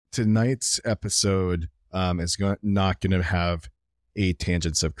tonight's episode is not going to have a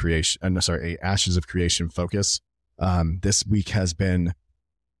tangents of creation. A ashes of creation focus. This week has been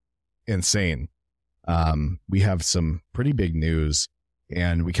insane. We have some pretty big news,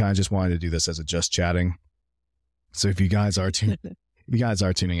 and we kind of just wanted to do this as a just chatting. So if you guys are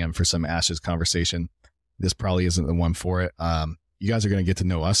tuning in for some ashes conversation, this probably isn't the one for it. You guys are going to get to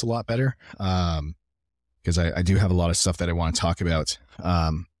know us a lot better, because I do have a lot of stuff that I want to talk about.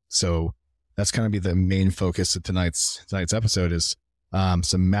 So that's going to be the main focus of tonight's episode is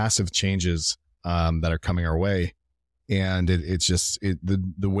some massive changes that are coming our way. And it's just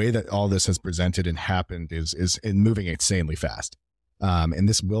the way that all this has presented and happened is moving insanely fast. And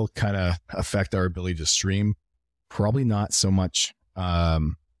this will kind of affect our ability to stream. Probably not so much our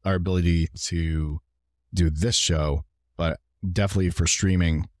ability to do this show, but definitely for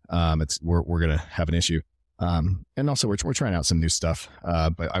streaming, we're gonna have an issue. And also we're trying out some new stuff.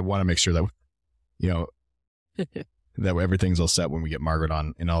 But I want to make sure that that everything's all set when we get Margaret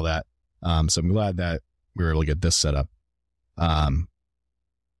on and all that. So I'm glad that we were able to get this set up.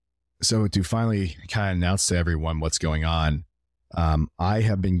 So to finally kind of announce to everyone what's going on, I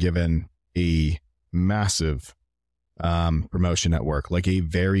have been given a massive promotion at work, like a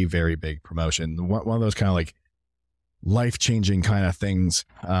very, very big promotion. One of those kind of like life-changing kind of things.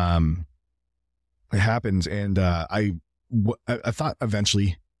 It happens. And I thought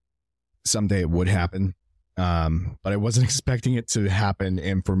eventually someday it would happen. But I wasn't expecting it to happen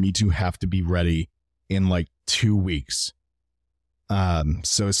and for me to have to be ready in like 2 weeks.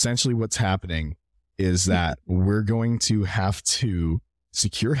 So essentially what's happening is that we're going to have to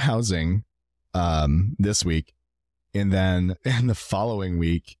secure housing this week, and then in the following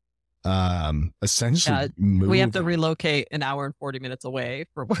week, essentially move. We have to relocate an hour and 40 minutes away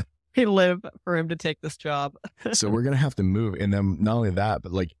from where we live for him to take this job. So we're going to have to move. And then not only that,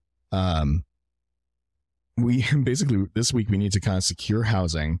 but like, we basically this week we need to kind of secure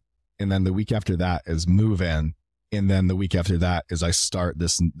housing. And then the week after that is move in. And then the week after that is I start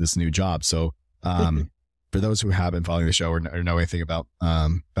this new job. So, for those who haven't following the show or know anything about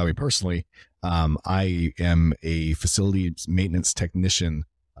me personally, I am a facilities maintenance technician.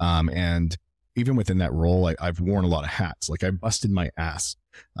 And even within that role, I've worn a lot of hats. Like I busted my ass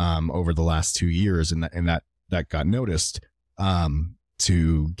over the last 2 years, and that got noticed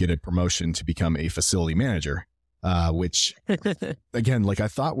to get a promotion to become a facility manager. Which again, like I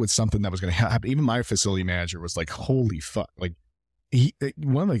thought was something that was going to happen. Even my facility manager was like, holy fuck. Like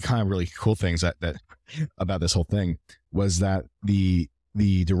one of the kind of really cool things that about this whole thing was that the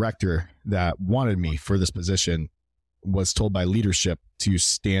director that wanted me for this position was told by leadership to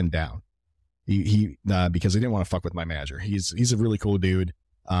stand down. He because they didn't want to fuck with my manager. He's a really cool dude.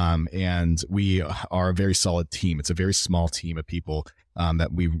 And we are a very solid team. It's a very small team of people, that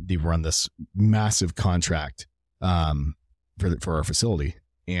they run this massive contract for our facility.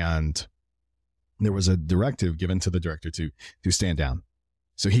 And there was a directive given to the director to stand down.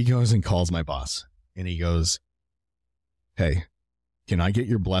 So he goes and calls my boss and he goes, "Hey, can I get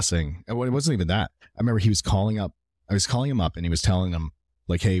your blessing?" And it wasn't even that. I remember I was calling him up and he was telling him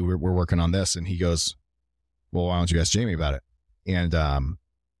like, "Hey, we're working on this." And he goes, "Well, why don't you ask Jamie about it?" And,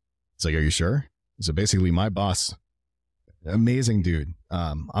 it's like, "Are you sure?" So basically my boss, amazing dude.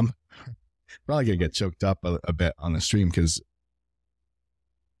 I'm probably gonna get choked up a bit on the stream because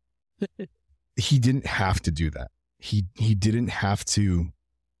he didn't have to do that. He didn't have to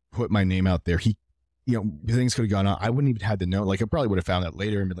put my name out there. Things could have gone on. I wouldn't even had to know. Like I probably would have found out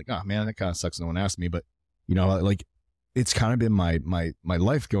later and been like, "Oh man, that kind of sucks. No one asked me." But like it's kind of been my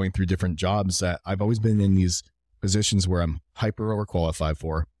life going through different jobs that I've always been in these positions where I'm hyper overqualified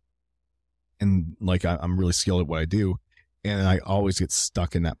for. And like, I'm really skilled at what I do. And I always get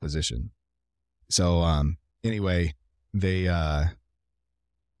stuck in that position. So, anyway, they,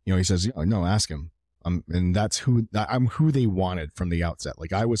 he says, "No, ask him." And I'm who they wanted from the outset.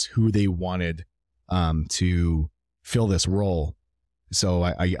 Like I was who they wanted, to fill this role. So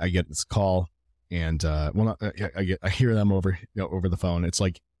I get this call and, I hear them over the phone. It's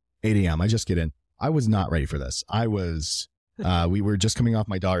like 8 a.m. I just get in. I was not ready for this. I was, we were just coming off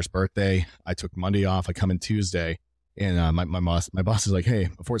my daughter's birthday. I took Monday off. I come in Tuesday and, my boss is like, "Hey,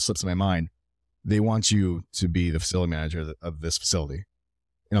 before it slips in my mind, they want you to be the facility manager of this facility."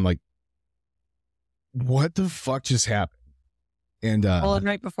 And I'm like, what the fuck just happened? And, and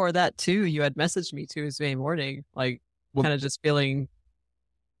right before that too, you had messaged me Tuesday morning, like kind of just feeling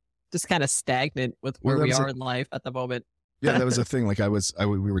just kind of stagnant with where we are in life at the moment. Yeah, that was the thing. Like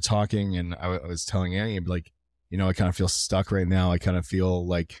we were talking and I was telling Annie, like, I kind of feel stuck right now. I kind of feel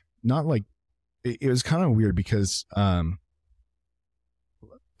like, not like, it was kind of weird because, I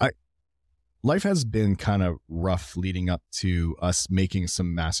life has been kind of rough leading up to us making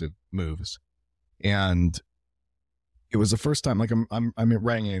some massive moves. And it was the first time, like I'm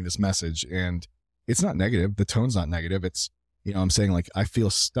writing this message, and it's not negative. The tone's not negative. It's, I'm saying like, I feel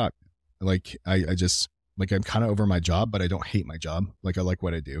stuck. Like I just, like, I'm kind of over my job, but I don't hate my job. Like I like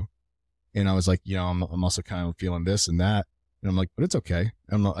what I do. And I was like, I'm also kind of feeling this and that. And I'm like, but it's okay.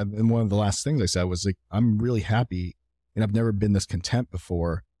 And one of the last things I said was like, I'm really happy, and I've never been this content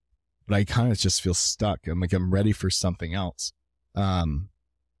before, but I kind of just feel stuck. I'm like, I'm ready for something else. And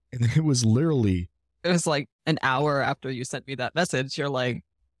it was literally, it was like an hour after you sent me that message. You're like,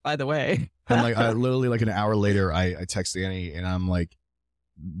 by the way. I'm like, I literally, like an hour later, I text Annie, and I'm like,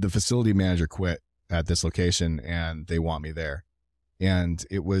 the facility manager quit at this location and they want me there. And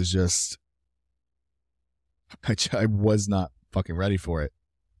it was just, I was not fucking ready for it.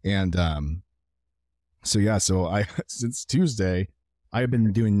 And so since Tuesday, I've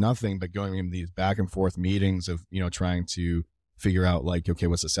been doing nothing but going in these back and forth meetings of, trying to figure out like, okay,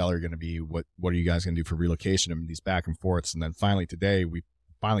 what's the salary going to be? What are you guys going to do for relocation? And these back and forths. And then finally today, we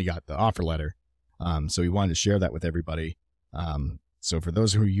finally got the offer letter. So we wanted to share that with everybody. So for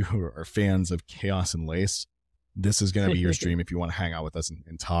those of you who are fans of Chaos and Lace, this is going to be your stream if you want to hang out with us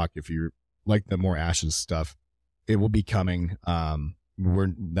and talk. If you like the more Ashes stuff, it will be coming.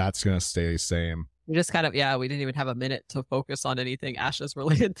 That's going to stay the same. We just kind of, we didn't even have a minute to focus on anything Ashes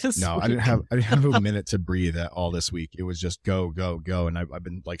related this week. I didn't have a minute to breathe at all this week. It was just go, go, go. And I've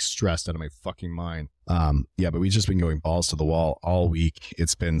been like stressed out of my fucking mind. But we've just been going balls to the wall all week.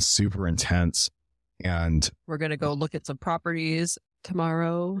 It's been super intense. And we're going to go look at some properties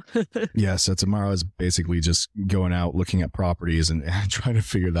tomorrow. Yeah. So tomorrow is basically just going out, looking at properties and trying to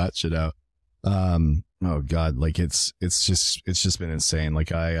figure that shit out. Oh God, like it's just been insane.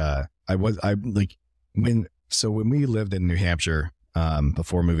 Like when we lived in New Hampshire,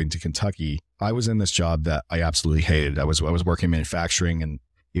 before moving to Kentucky, I was in this job that I absolutely hated. I was working manufacturing, and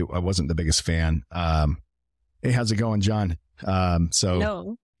I wasn't the biggest fan. Hey, how's it going, John?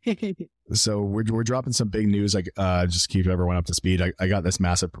 No. So we're dropping some big news. Just keep everyone up to speed. I got this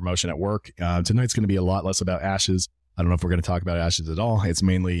massive promotion at work. Tonight's going to be a lot less about Ashes. I don't know if we're going to talk about Ashes at all. It's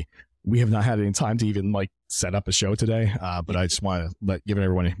mainly, we have not had any time to even like set up a show today. But I just want to give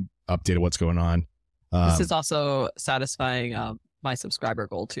everyone an update of what's going on. This is also satisfying my subscriber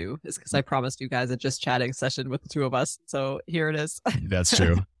goal too, is because I promised you guys a just chatting session with the two of us. So here it is. That's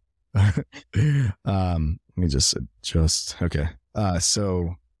true. Let me just adjust. Okay.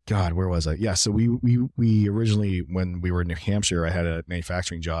 So God, where was I? Yeah. So we originally, when we were in New Hampshire, I had a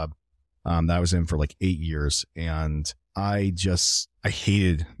manufacturing job that I was in for like 8 years. And I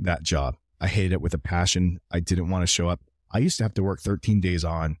hated that job. I hated it with a passion. I didn't want to show up. I used to have to work 13 days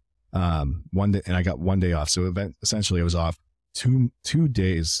on, one day, and I got 1 day off. So essentially I was off two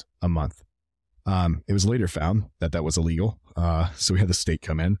days a month. It was later found that was illegal. So we had the state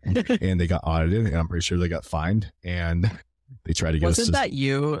come in and they got audited, and I'm pretty sure they got fined, and they tried to get us. Wasn't that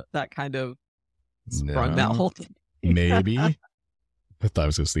you that kind of sprung that whole thing? Maybe. I thought I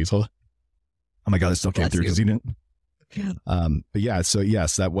was going to sneeze. Hold on. Oh my God, it still came through because he didn't. But yeah, so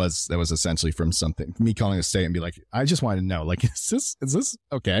yes, that was essentially from something, me calling the state and be like, I just wanted to know, like, is this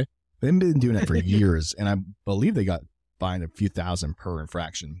okay? They've been doing it for years, and I believe they got fined a few thousand per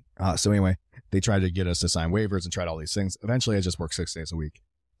infraction. So anyway, they tried to get us to sign waivers and tried all these things. Eventually I just worked 6 days a week.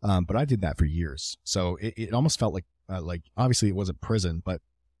 But I did that for years. So it almost felt like obviously it wasn't prison, but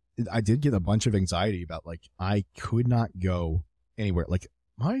I did get a bunch of anxiety about like, I could not go anywhere. Like,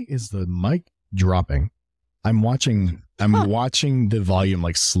 why is the mic dropping? I'm watching the volume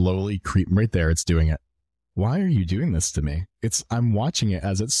like slowly creep right there. It's doing it. Why are you doing this to me? I'm watching it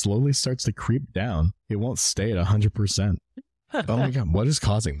as it slowly starts to creep down. It won't stay at 100%. Oh my God, what is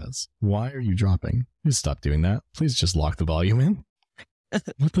causing this? Why are you dropping? You stop doing that. Please just lock the volume in.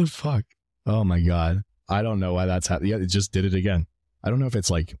 What the fuck? Oh my God. I don't know why that's happening. Yeah, it just did it again. I don't know if it's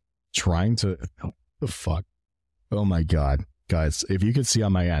like trying to, what the fuck? Oh my God. Guys, if you could see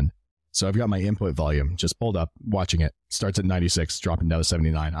on my end. So I've got my input volume just pulled up, watching it. Starts at 96, dropping down to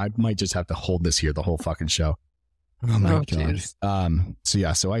 79. I might just have to hold this here the whole fucking show. Oh my God.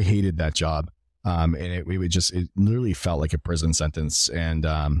 Geez. So I hated that job. And it literally felt like a prison sentence. And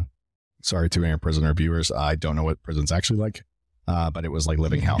sorry to any prisoner viewers, I don't know what prison's actually like, but it was like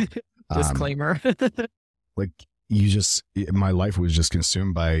living hell. Disclaimer. Like my life was just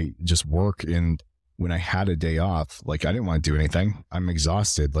consumed by just work. And when I had a day off, like I didn't want to do anything. I'm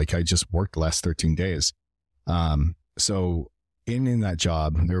exhausted. Like I just worked the last 13 days. So in that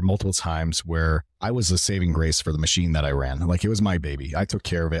job, there were multiple times where I was a saving grace for the machine that I ran. Like it was my baby. I took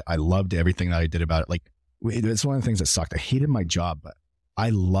care of it. I loved everything that I did about it. Like it's one of the things that sucked. I hated my job, but I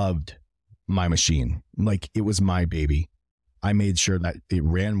loved my machine. Like it was my baby. I made sure that it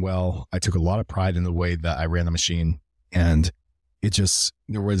ran well. I took a lot of pride in the way that I ran the machine, and it just,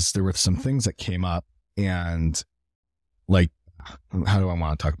 there were some things that came up, and like, how do I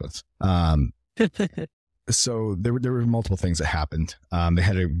want to talk about this? So there were multiple things that happened. They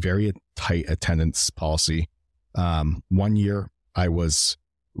had a very tight attendance policy. 1 year I was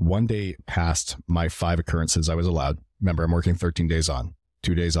 1 day past my 5 occurrences I was allowed. Remember, I'm working 13 days on,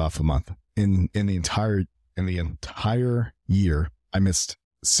 2 days off a month. In the entire year, I missed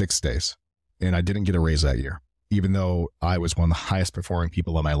 6 days, and I didn't get a raise that year. Even though I was one of the highest performing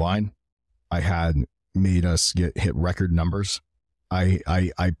people on my line, I had made us hit record numbers.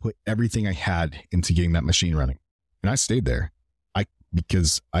 I put everything I had into getting that machine running, and I stayed there.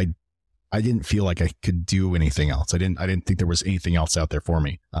 Because I didn't feel like I could do anything else. I didn't think there was anything else out there for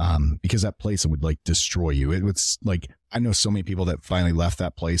me. Because that place would like destroy you. It was like, I know so many people that finally left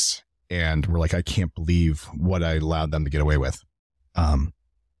that place and were like, I can't believe what I allowed them to get away with.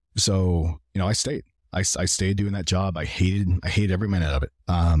 So, I stayed. I stayed doing that job. I hated every minute of it.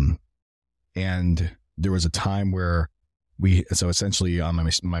 And there was a time where so essentially on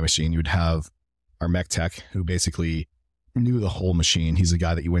my machine, you would have our mech tech who basically knew the whole machine. He's the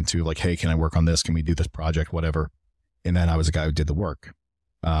guy that you went to like, hey, can I work on this? Can we do this project? Whatever. And then I was the guy who did the work,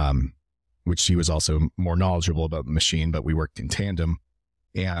 which he was also more knowledgeable about the machine, but we worked in tandem.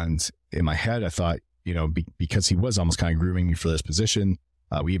 And in my head, I thought, because he was almost kind of grooming me for this position,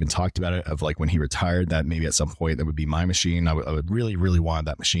 we even talked about it of like when he retired, that maybe at some point that would be my machine. I would really, really want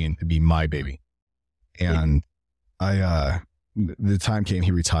that machine to be my baby. And the time came,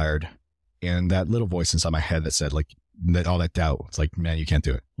 he retired, and that little voice inside my head that said like that, all that doubt, it's like, man, you can't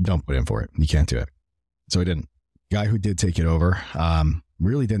do it. Don't put in for it. You can't do it. So I didn't. Guy who did take it over,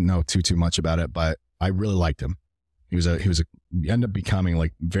 really didn't know too much about it, but I really liked him. He ended up becoming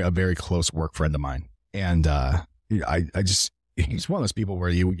like a very close work friend of mine. And, he's one of those people where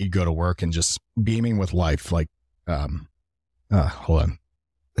you go to work and just beaming with life. Like, hold on.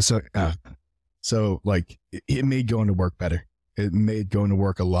 So like it made going to work better. It made going to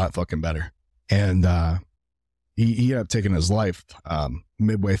work a lot fucking better. And, he ended up taking his life,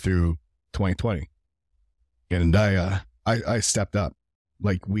 midway through 2020. And I stepped up.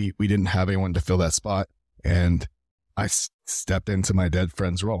 Like we didn't have anyone to fill that spot. And I stepped into my dead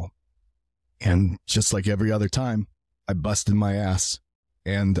friend's role. And just like every other time, I busted my ass,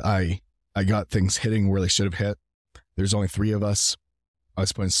 and I got things hitting where they should have hit. There's only 3 of us. I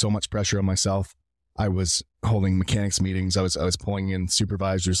was putting so much pressure on myself. I was holding mechanics meetings. I was pulling in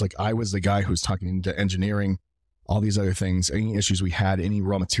supervisors. Like I was the guy who was talking to engineering, all these other things, any issues we had, any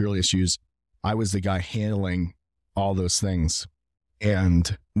raw material issues. I was the guy handling all those things.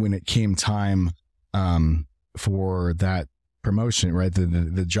 And when it came time for that promotion, right,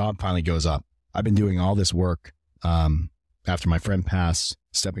 the job finally goes up. I've been doing all this work after my friend passed,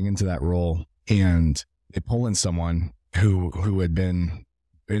 stepping into that role, and they pull in someone who had been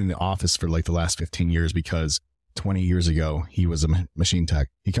in the office for like the last 15 years because 20 years ago he was a machine tech.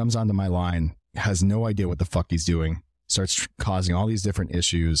 He comes onto my line, has no idea what the fuck he's doing, starts causing all these different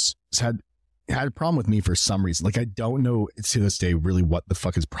issues. Had a problem with me for some reason. Like I don't know to this day really what the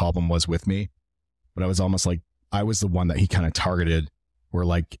fuck his problem was with me, but I was almost like I was the one that he kind of targeted, where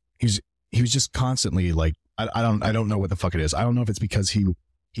like he was just constantly like, I don't know what the fuck it is. I don't know if it's because he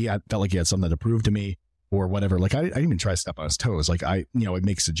felt like he had something to prove to me or whatever. Like I didn't even try to step on his toes. Like I'd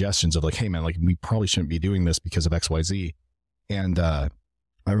make suggestions of like, hey man, like we probably shouldn't be doing this because of XYZ. And I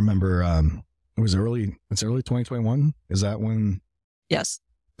remember it's early 2021. Is that when? Yes.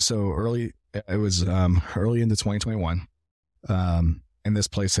 So it was early into 2021. And this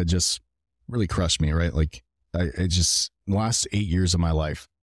place had just really crushed me, right? Like I just, the last 8 years of my life,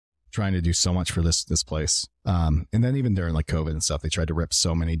 trying to do so much for this place. And then even during like COVID and stuff, they tried to rip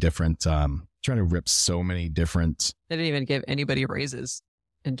so many different, They didn't even give anybody raises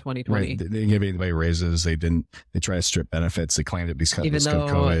in 2020. Right. They didn't give anybody raises. They tried to strip benefits. They claimed it because of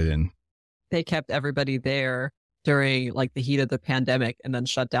COVID, and they kept everybody there during like the heat of the pandemic and then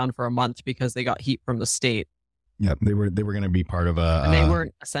shut down for a month because they got heat from the state. Yeah. They were going to be part of and they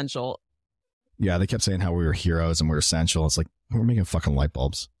weren't essential. Yeah. They kept saying how we were heroes and we're essential. It's like, we're making fucking light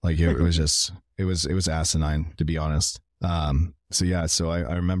bulbs. Like it was asinine, to be honest. So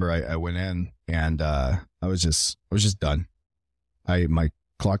I remember I went in and, I was just done. I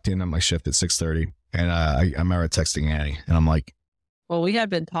clocked in on my shift at 6:30 and, I remember texting Annie and I'm like, well, we had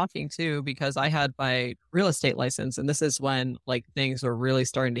been talking too, because I had my real estate license, and this is when like things were really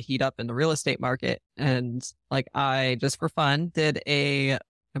starting to heat up in the real estate market. And like, I just for fun did a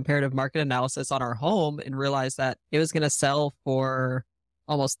comparative market analysis on our home and realized that it was going to sell for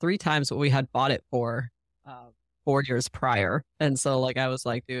almost 3 times what we had bought it for 4 years prior. And so like I was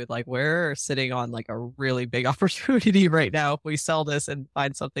like, dude, like we're sitting on like a really big opportunity right now if we sell this and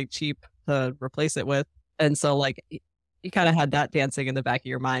find something cheap to replace it with. And so like you kind of had that dancing in the back of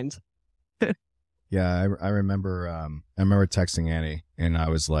your mind. Yeah, I remember texting Annie and I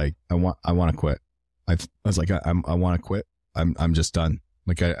was like, I want to quit. I was like, I want to quit. I'm just done.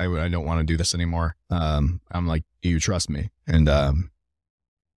 Like I don't want to do this anymore. I'm like, do you trust me? And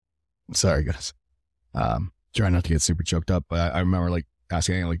sorry guys. Trying not to get super choked up, but I remember like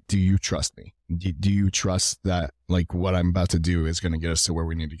asking Annie, like, do you trust me? Do you trust that like what I'm about to do is going to get us to where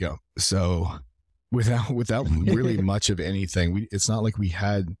we need to go? So without really much of anything, it's not like we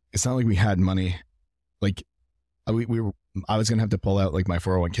had money. Like I was going to have to pull out like my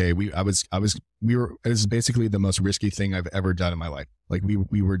 401k. It was basically the most risky thing I've ever done in my life. Like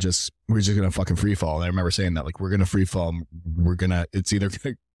we were just going to fucking free fall. And I remember saying that, like, we're going to free fall. It's either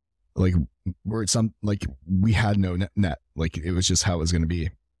gonna, like we had no net. Like it was just how it was going to be.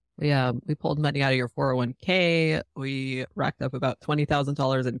 Yeah. We pulled money out of your 401k. We racked up about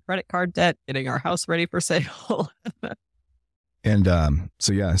 $20,000 in credit card debt, getting our house ready for sale. And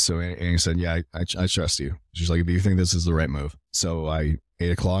so Annie said, yeah, I trust you. She's like, do you think this is the right move? So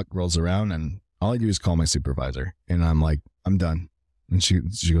 8:00 rolls around and all I do is call my supervisor and I'm like, I'm done. And she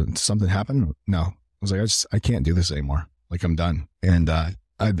goes, something happened? No. I was like, I can't do this anymore. Like I'm done. And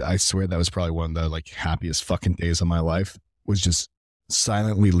I swear that was probably one of the like happiest fucking days of my life, was just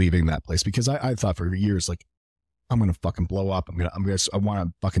silently leaving that place, because I thought for years, like, I'm going to fucking blow up. I want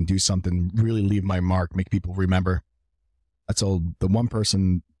to fucking do something, really leave my mark, make people remember. I told the one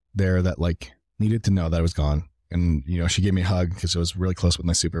person there that like needed to know that I was gone. And, you know, she gave me a hug because I was really close with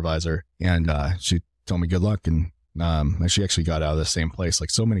my supervisor, and she told me good luck. And she actually got out of the same place. Like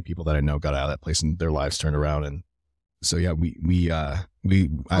so many people that I know got out of that place and their lives turned around. And so, yeah, you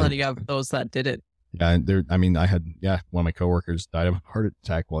have those that did it. Yeah. I had one of my coworkers died of a heart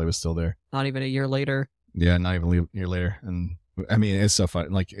attack while he was still there. Not even a year later. Yeah. Not even a year later. And I mean, it's so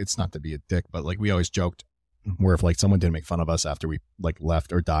fun. Like, it's not to be a dick, but like we always joked where if like someone didn't make fun of us after we like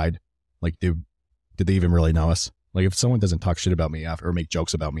left or died, like did they even really know us? Like if someone doesn't talk shit about me after or make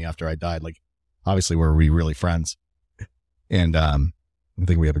jokes about me after I died, like obviously were we really friends? And I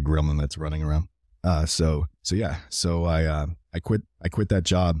think we have a gremlin that's running around. So I quit that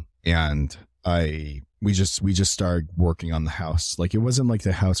job, and we just started working on the house. Like it wasn't like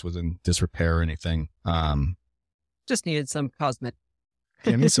the house was in disrepair or anything. Just needed some cosmetic.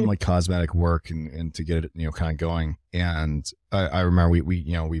 I need some like cosmetic work and to get it, you know, kind of going. And I remember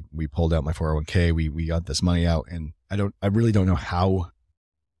we pulled out my 401k, we got this money out, and I really don't know how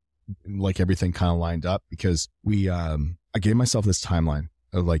like everything kind of lined up, because I gave myself this timeline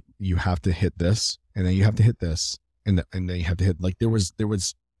of like, you have to hit this, and then you have to hit this, and then you have to hit, like there was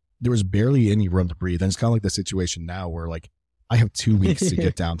barely any room to breathe. And it's kind of like the situation now where like I have 2 weeks to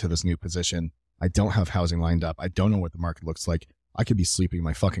get down to this new position. I don't have housing lined up. I don't know what the market looks like. I could be sleeping in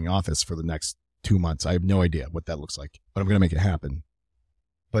my fucking office for the next 2 months. I have no idea what that looks like, but I'm going to make it happen.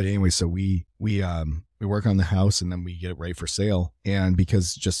 But anyway, so we work on the house and then we get it ready for sale. And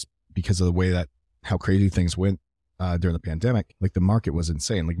because of the way that how crazy things went during the pandemic, like the market was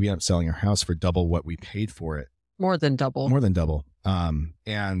insane. Like we ended up selling our house for double what we paid for it. More than double.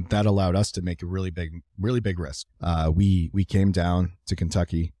 And that allowed us to make a really big risk. We came down to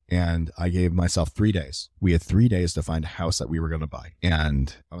Kentucky, and I gave myself 3 days. We had 3 days to find a house that we were going to buy.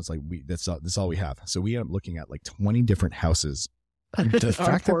 And I was like, that's all we have. So we ended up looking at like 20 different houses. The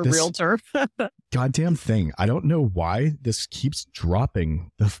fact that this realtor. goddamn thing, I don't know why this keeps dropping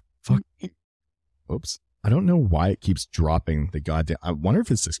the fuck. Oops. I don't know why it keeps dropping the goddamn. I wonder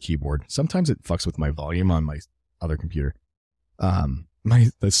if it's this keyboard. Sometimes it fucks with my volume on my other computer.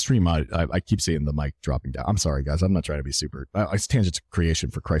 The stream, I keep seeing the mic dropping down. I'm sorry, guys. I'm not trying to be super. It's Tangent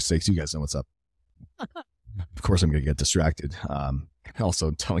Creation, for Christ's sakes. You guys know what's up. Of course, I'm going to get distracted.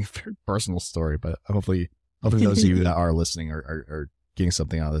 Also telling a very personal story, but hopefully those of you that are listening are getting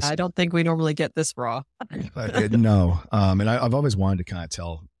something out of this. I don't think we normally get this raw. No. And I've always wanted to kind of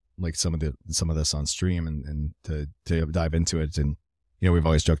tell like some of this on stream and to dive into it. And you know, we've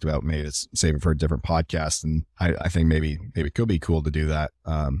always joked about maybe it's save it for a different podcast, and I think maybe it could be cool to do that.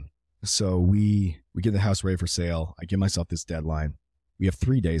 So we get the house ready for sale. I give myself this deadline. We have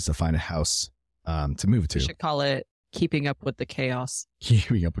 3 days to find a house to move to. You should call it Keeping Up with the Chaos.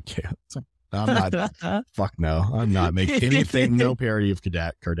 Keeping Up with Chaos. I'm not. Fuck no. I'm not making anything. No parody of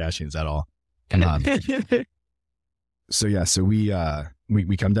Kardashians at all. Come on. So yeah, so we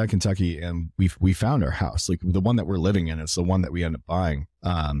come down to Kentucky, and we found our house, like the one that we're living in. It's the one that we end up buying.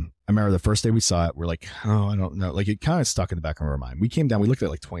 I remember the first day we saw it, we're like, oh, I don't know. Like it kind of stuck in the back of our mind. We came down, we looked at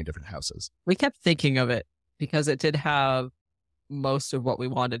like 20 different houses. We kept thinking of it because it did have most of what we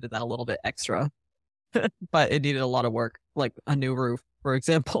wanted and then a little bit extra, but it needed a lot of work, like a new roof, for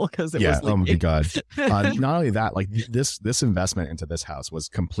example, because it was leaking. Oh my God. Not only that, like this investment into this house was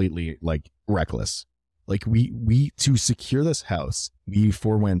completely like reckless. Like we to secure this house, we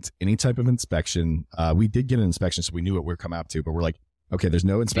forewent any type of inspection. We did get an inspection, so we knew what we were coming up to, but we're like, okay, there's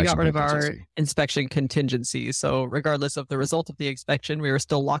no inspection. We got rid of our inspection contingency. So regardless of the result of the inspection, we were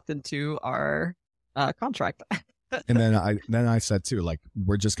still locked into our contract. And then I said too, like,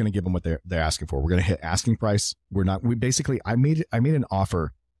 we're just going to give them what they're asking for. We're going to hit asking price. I made an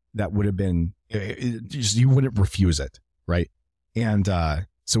offer that would have been, you wouldn't refuse it. Right. And,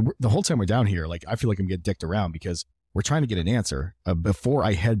 so the whole time we're down here, like, I feel like I'm getting dicked around because we're trying to get an answer before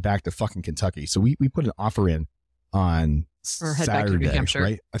I head back to fucking Kentucky. So we put an offer in on Saturday,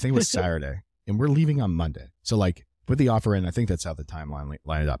 right? I think it was Saturday, and we're leaving on Monday. So like, put the offer in. I think that's how the timeline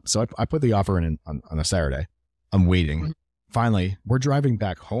lined up. So I put the offer in on a Saturday. I'm waiting. Finally, we're driving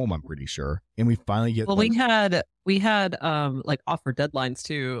back home, I'm pretty sure. And we finally get... Well, we had like offer deadlines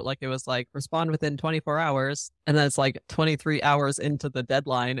too. Like it was like respond within 24 hours. And then it's like 23 hours into the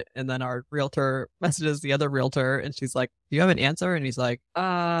deadline. And then our realtor messages the other realtor and she's like, do you have an answer? And he's like,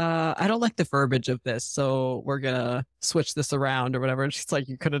 I don't like the verbiage of this. So we're going to switch this around or whatever. And she's like,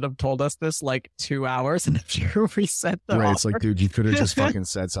 you couldn't have told us this like 2 hours. And after we sent the offer. It's like, dude, you could have just fucking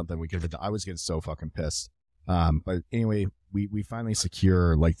said something. We could have... I was getting so fucking pissed. But anyway, we finally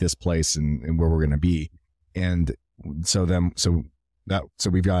secure like this place and where we're going to be. And so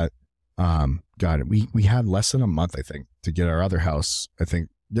we've got, we had less than a month, I think, to get our other house. I think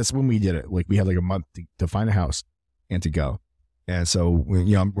that's when we did it. Like we had like a month to find a house and to go. And so,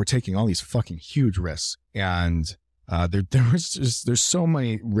 we're taking all these fucking huge risks. And, there's so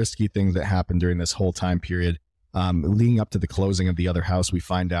many risky things that happened during this whole time period. Leading up to the closing of the other house, we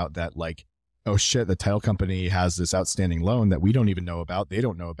find out that like, oh shit, the title company has this outstanding loan that we don't even know about. They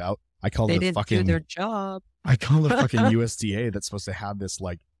don't know about. I call they the didn't fucking do their job. I call the fucking USDA that's supposed to have this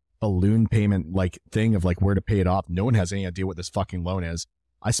like balloon payment like thing of like where to pay it off. No one has any idea what this fucking loan is.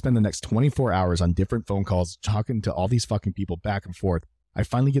 I spend the next 24 hours on different phone calls talking to all these fucking people back and forth. I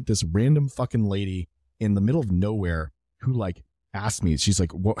finally get this random fucking lady in the middle of nowhere who like asked me, she's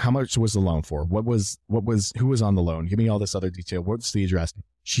like, how much was the loan for? Who was on the loan? Give me all this other detail. What's the address?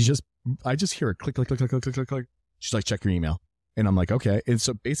 I just hear a click, click, click, click, click, click, click. She's like, check your email. And I'm like, okay. And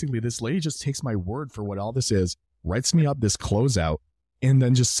so basically this lady just takes my word for what all this is, writes me up this closeout, and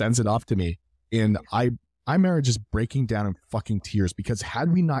then just sends it off to me. And I remember just breaking down in fucking tears because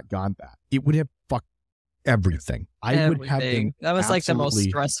had we not gone that, it would have fucked everything. I would have been that was like the most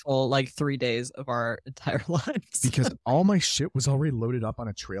stressful like 3 days of our entire lives because all my shit was already loaded up on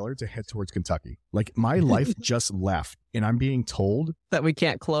a trailer to head towards Kentucky. Like my life just left, and I'm being told that we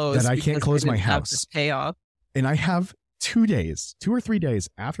can't close. That I can't close my house. Pay off. And I have 2 or 3 days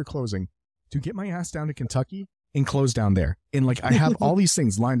after closing to get my ass down to Kentucky and close down there. And like I have all these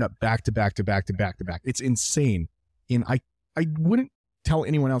things lined up back to back to back to back to back. It's insane. And I wouldn't tell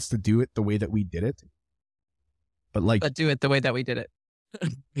anyone else to do it the way that we did it. But do it the way that we did it.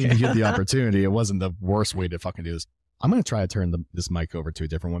 You get the opportunity. It wasn't the worst way to fucking do this. I'm going to try to turn this mic over to a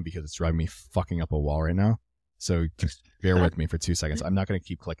different one because it's driving me fucking up a wall right now. So just bear with me for 2 seconds. I'm not going to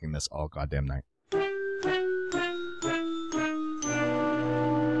keep clicking this all goddamn night.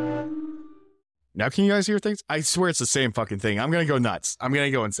 Now can you guys hear things? I swear it's the same fucking thing. I'm going to go nuts. I'm going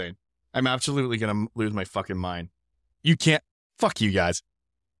to go insane. I'm absolutely going to lose my fucking mind. You can't. Fuck you guys.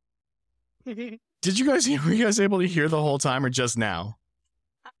 Did you guys hear? Were you guys able to hear the whole time or just now?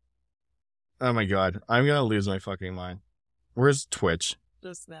 Oh my God. I'm going to lose my fucking mind. Where's Twitch?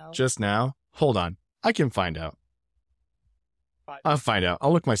 Just now? Hold on. I can find out. I'll find out.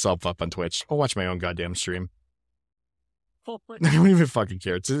 I'll look myself up on Twitch. I'll watch my own goddamn stream. I don't even fucking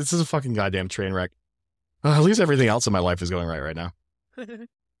care. This is a fucking goddamn train wreck. At least everything else in my life is going right now.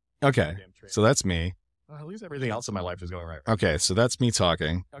 Okay. So that's me. At least everything else in my life is going right. Okay. So that's me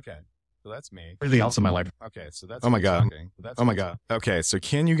talking. Okay. So that's me. Everything else in my life. Okay. So that's. Oh my God. Oh my God. Okay. So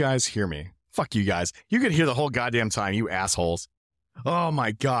can you guys hear me? Fuck you guys. You could hear the whole goddamn time, you assholes. Oh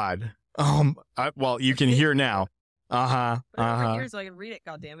my God. Well, you can hear now. Here so I can read it.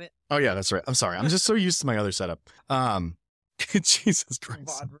 God damn it. Oh yeah, that's right. I'm sorry. I'm just so used to my other setup. Jesus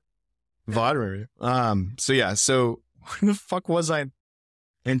Christ. VOD. So yeah. So where the fuck was I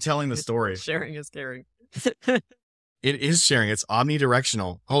in telling the story? Sharing is caring. It is sharing. It's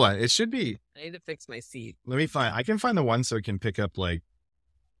omnidirectional. Hold on. It should be. I need to fix my seat. Let me find. I can find the one so it can pick up like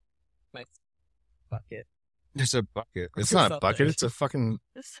my bucket. There's a bucket. It's not a bucket. It's a fucking.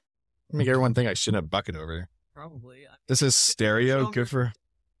 Make everyone think I shouldn't have bucket over here. Probably. This is stereo. Good for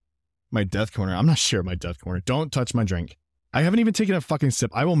my death corner. I'm not sure my death corner. Don't touch my drink. I haven't even taken a fucking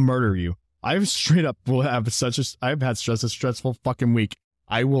sip. I will murder you. I've straight up will have I've had a stressful fucking week.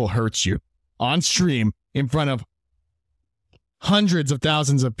 I will hurt you on stream in front of hundreds of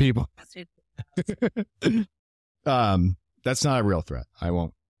thousands of people. That's not a real threat. I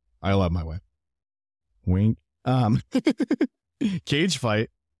won't. I love my wife. Wink. Cage fight.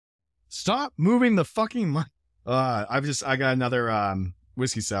 Stop moving the fucking mic. I got another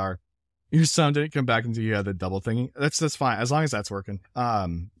whiskey sour. Your sound didn't come back until you had the double thingy. That's fine as long as that's working.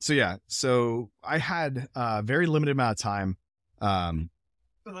 So I had a very limited amount of time.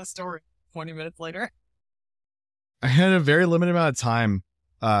 For the story. 20 minutes later. I had a very limited amount of time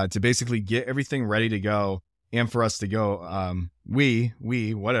to basically get everything ready to go and for us to go.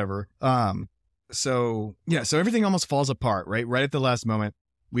 Whatever. So everything almost falls apart, right at the last moment.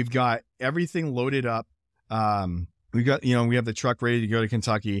 We've got everything loaded up. We have the truck ready to go to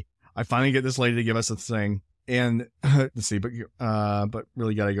Kentucky. I finally get this lady to give us a thing, and let's see, but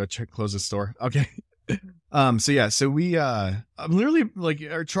really gotta go close the store. Okay. So we I'm literally like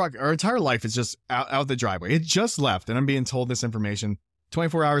our entire life is just out the driveway. It just left, and I'm being told this information.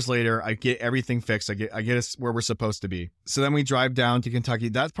 24 hours later, I get everything fixed. I get us where we're supposed to be. So then we drive down to Kentucky.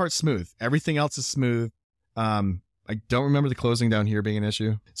 That part's smooth. Everything else is smooth. I don't remember the closing down here being an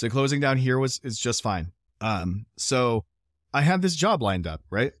issue. So closing down here is just fine. So I had this job lined up,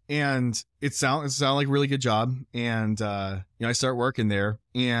 right? And it sounded like a really good job. And, I start working there,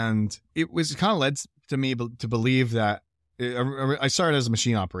 and it was kind of led to me to believe that I started as a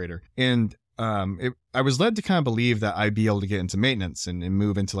machine operator, and, I was led to kind of believe that I'd be able to get into maintenance and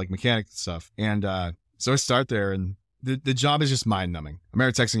move into like mechanic stuff. And, so I start there, and the job is just mind numbing. I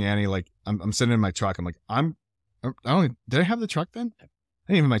remember texting Annie, like I'm sitting in my truck. I'm like, did I have the truck then? I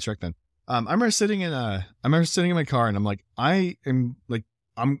didn't even have my truck then. I remember sitting in my car, and I'm like, I'm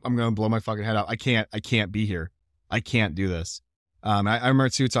going to blow my fucking head out. I can't be here. I can't do this. I remember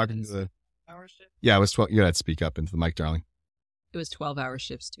too talking to the hour shift. Yeah, it was 12. You had to speak up into the mic, darling. It was 12-hour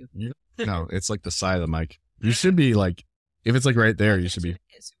shifts too. No, it's like the side of the mic. You should be like, if it's like right there, you should be.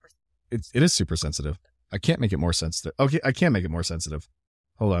 It is super sensitive. I can't make it more sensitive. Okay, I can't make it more sensitive.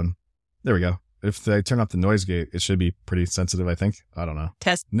 Hold on. There we go. If I turn off the noise gate, it should be pretty sensitive, I think. I don't know.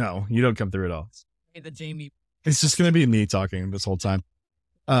 Test. No, you don't come through at all. The Jamie. It's just going to be me talking this whole time.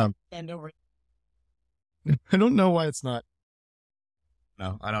 Stand over. I don't know why it's not.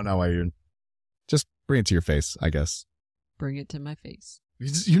 No, I don't know why you're. Just bring it to your face, I guess. Bring it to my face.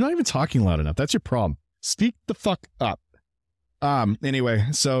 You're not even talking loud enough. That's your problem. Speak the fuck up. Anyway,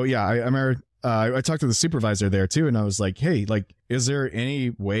 so yeah, I remember I talked to the supervisor there too, and I was like, hey, like, is there any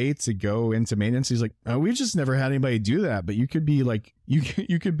way to go into maintenance? He's like, oh, we've just never had anybody do that, but you could be like, you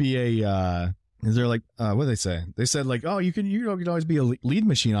could be a, is there like, what did they say? They said like, oh, you could always be a lead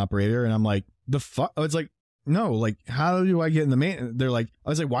machine operator. And I'm like, the fuck? I was like, no, like, how do I get in the maintenance? They're like, I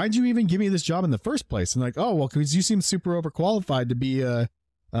was like, why'd you even give me this job in the first place? And like, oh, well, because you seem super overqualified to be a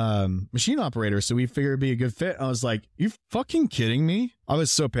machine operator, so we figured it'd be a good fit. I was like, you fucking kidding me? I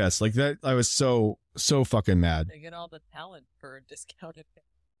was so pissed. Like that, I was so fucking mad. They get all the talent for a discounted pay.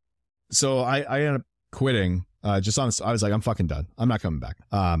 So I ended up quitting. I was like, I'm fucking done. I'm not coming back.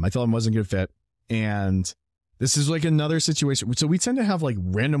 I told him it wasn't a good fit. And this is like another situation. So we tend to have like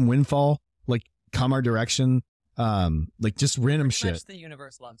random windfall, like come our direction. Like just random Pretty shit. much the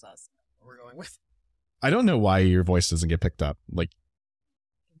universe loves us. We're going with. I don't know why your voice doesn't get picked up. Like,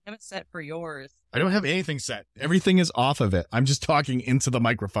 I have it set for yours. I don't have anything set. Everything is off of it. I'm just talking into the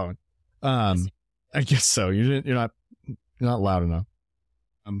microphone. I guess so. You're not loud enough.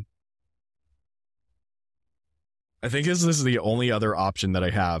 I think this is the only other option that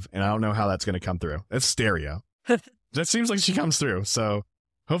I have, and I don't know how that's going to come through. It's stereo. That seems like she comes through. So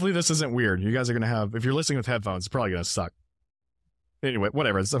hopefully this isn't weird. You guys are going to have, if you're listening with headphones, it's probably going to suck. Anyway,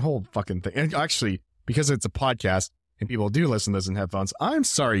 whatever. It's the whole fucking thing. And actually, because it's a podcast and people do listen to this in headphones, I'm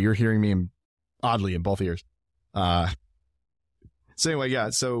sorry you're hearing me oddly in both ears. So anyway,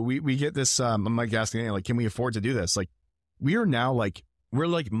 yeah. So we get this. I'm like asking, like, can we afford to do this? Like, we are now like, we're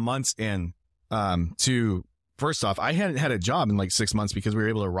like months in to. First off, I hadn't had a job in like 6 months because we were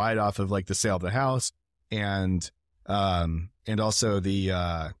able to ride off of like the sale of the house and also the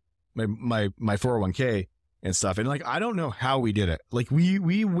my 401k and stuff. And like, I don't know how we did it. Like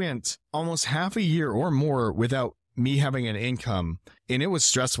we went almost half a year or more without me having an income, and it was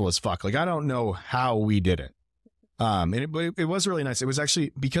stressful as fuck. Like, I don't know how we did it. And it was really nice. It was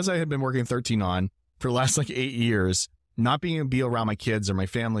actually because I had been working 13 on for the last like 8 years, not being able to be around my kids or my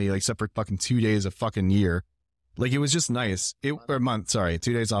family, like, except for fucking 2 days a fucking year. Like, it was just nice. Or a month, sorry,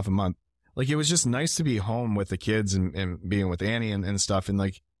 2 days off a month. Like, it was just nice to be home with the kids and being with Annie and stuff. And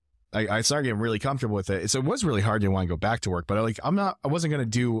like, I started getting really comfortable with it. So it was really hard to want to go back to work, but I wasn't going to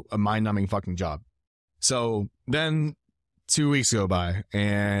do a mind numbing fucking job. So then 2 weeks go by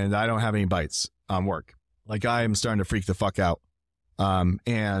and I don't have any bites on work. Like, I am starting to freak the fuck out.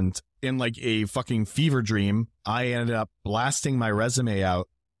 And in like a fucking fever dream, I ended up blasting my resume out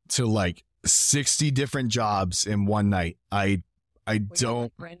to like 60 different jobs in one night. I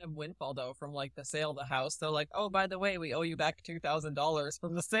don't. Random windfall though from like the sale of the house. They're like, oh, by the way, we owe you back $2,000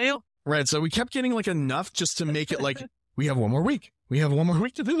 from the sale. Right. So we kept getting like enough just to make it like, we have one more week. We have one more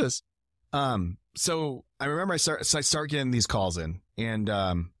week to do this. So I remember I start getting these calls in, and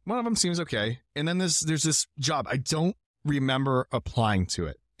one of them seems okay. And then there's this job. I don't remember applying to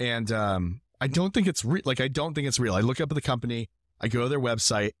it. And I don't think it's real. I don't think it's real. I look up at the company. I go to their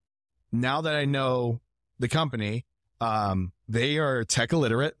website. Now that I know the company, they are tech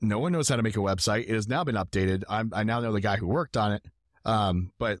illiterate. No one knows how to make a website. It has now been updated. I now know the guy who worked on it.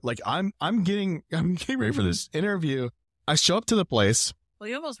 But like I'm getting ready for this interview. I show up to the place. Well,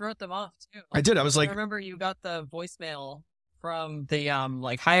 you almost wrote them off too. I did. I was like, I remember you got the voicemail from the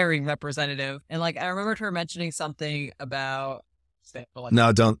like hiring representative, and like I remember her mentioning something about.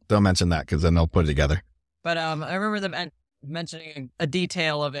 No, don't mention that, because then they'll put it together. But I remember them mentioning a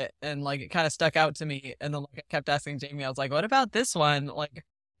detail of it, and like it kind of stuck out to me. And then like, I kept asking Jamie, I was like, "What about this one?" Like,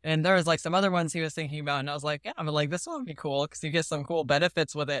 and there was like some other ones he was thinking about, and I was like, "Yeah, I'm like this one would be cool because you get some cool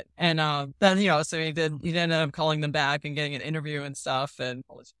benefits with it." And then so he ended up calling them back and getting an interview and stuff. And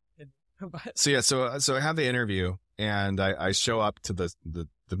so I have the interview, and I show up to the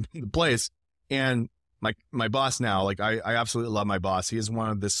place, and my boss now, like I absolutely love my boss. He is one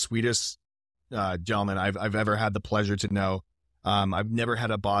of the sweetest gentlemen I've ever had the pleasure to know. I've never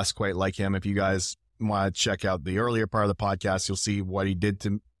had a boss quite like him. If you guys want to check out the earlier part of the podcast, you'll see what he did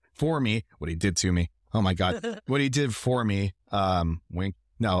for me. What he did to me. Oh my God. What he did for me. Wink.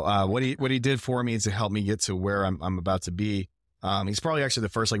 No, what he did for me to help me get to where I'm about to be. He's probably actually the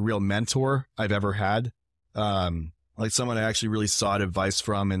first like real mentor I've ever had. Like someone I actually really sought advice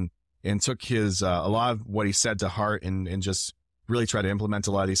from and took his a lot of what he said to heart and just really try to implement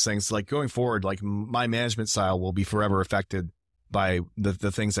a lot of these things. Like going forward, like my management style will be forever affected by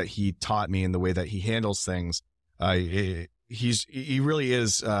the things that he taught me and the way that he handles things. He really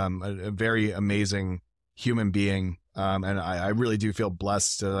is a very amazing human being. And I really do feel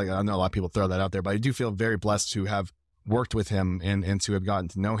blessed. I know a lot of people throw that out there, but I do feel very blessed to have worked with him and to have gotten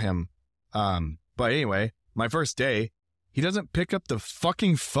to know him. But anyway, my first day, he doesn't pick up the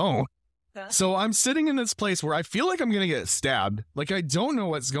fucking phone. So I'm sitting in this place where I feel like I'm going to get stabbed. Like, I don't know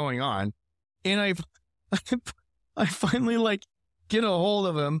what's going on. And I finally like get a hold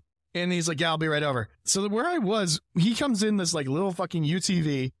of him, and he's like, yeah, I'll be right over. So where I was, he comes in this like little fucking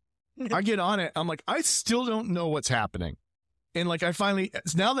UTV. I get on it. I'm like, I still don't know what's happening. And like,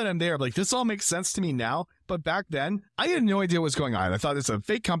 now that I'm there, like, this all makes sense to me now. But back then, I had no idea what was going on. I thought it's a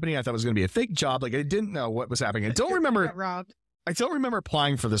fake company. I thought it was going to be a fake job. Like, I didn't know what was happening. I don't remember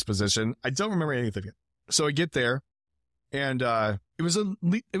applying for this position. I don't remember anything. So I get there, and it was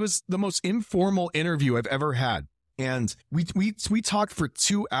the most informal interview I've ever had. And we talked for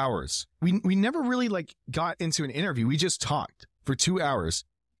 2 hours. We never really like got into an interview. We just talked for 2 hours.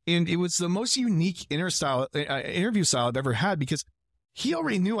 And it was the most unique interview style I've ever had, because he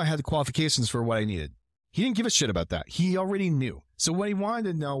already knew I had the qualifications for what I needed. He didn't give a shit about that. He already knew. So what he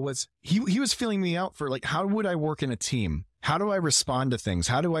wanted to know was he was filling me out for like, how would I work in a team? How do I respond to things?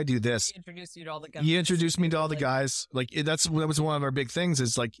 How do I do this? He introduced you to all the guys. He introduced me to all the guys. Like that was one of our big things,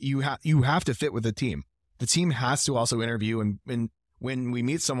 is like you have to fit with the team. The team has to also interview, and when we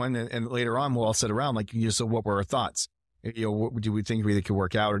meet someone and later on we'll all sit around like, so what were our thoughts? What do we think we could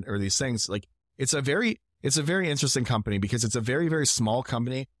work out or these things? Like it's a very interesting company, because it's a very, very small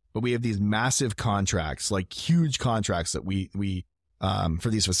company, but we have these massive contracts, like huge contracts that we for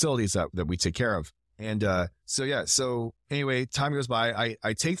these facilities that we take care of. And so anyway, time goes by.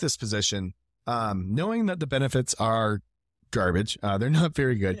 I take this position, knowing that the benefits are garbage. They're not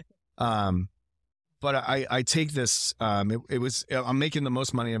very good. But I take this. I'm making the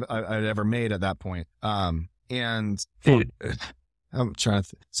most money I'd ever made at that point. And I'm trying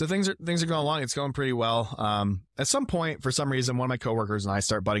to. So things are going along. It's going pretty well. At some point, for some reason, one of my coworkers and I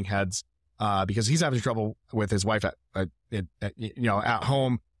start butting heads because he's having trouble with his wife at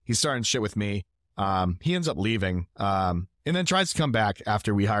home. He's starting shit with me. He ends up leaving, and then tries to come back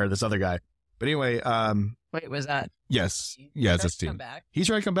after we hire this other guy. But anyway, wait, was that? Yes, it's team. He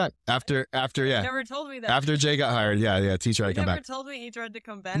tried to come back after yeah. You never told me that. After Jay got hired, yeah, he tried to come back. You never told me he tried to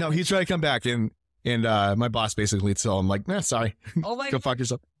come back. No, he tried to come back, and And my boss basically told him like, nah, sorry, Oh my go fuck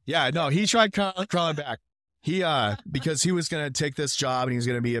yourself. Yeah, no, he tried crawling back. He because he was gonna take this job and he was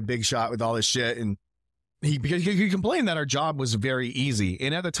gonna be a big shot with all this shit, and because he complained that our job was very easy,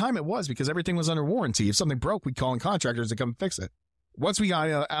 and at the time it was, because everything was under warranty. If something broke, we'd call in contractors to come fix it. Once we got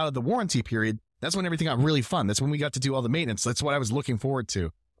out of the warranty period, that's when everything got really fun. That's when we got to do all the maintenance. That's what I was looking forward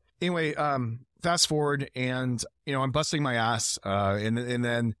to. Anyway, fast forward, and I'm busting my ass, and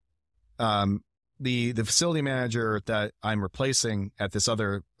then the facility manager that I'm replacing at this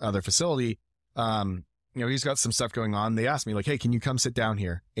other facility, he's got some stuff going on. They asked me like, hey, can you come sit down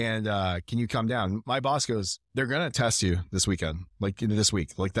here? And can you come down? My boss goes, they're going to test you this weekend, like this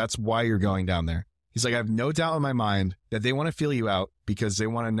week. Like, that's why you're going down there. He's like, I have no doubt in my mind that they want to feel you out because they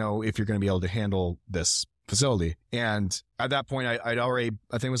want to know if you're going to be able to handle this facility. And at that point, I'd already,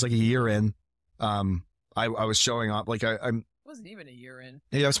 I think it was like a year in, I was showing up, like I'm. It wasn't even a year in.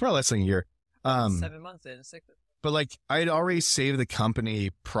 Yeah, it was probably less than a year. 7 months in, 6. But like, I'd already saved the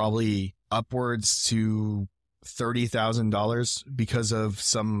company probably upwards to $30,000 because of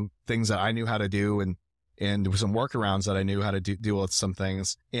some things that I knew how to do, and some workarounds that I knew how to deal with some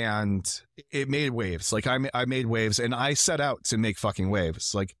things. And it made waves. Like I made waves, and I set out to make fucking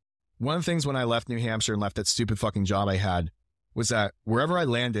waves. Like, one of the things when I left New Hampshire and left that stupid fucking job I had was that wherever I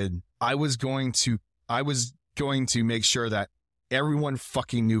landed, I was going to make sure that everyone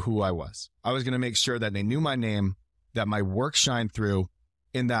fucking knew who I was. I was going to make sure that they knew my name, that my work shined through,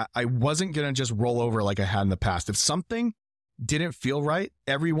 and that I wasn't going to just roll over like I had in the past. If something didn't feel right,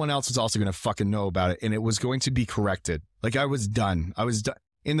 everyone else was also going to fucking know about it, and it was going to be corrected. Like, I was done.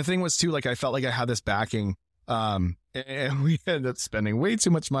 And the thing was too, like, I felt like I had this backing, and we ended up spending way too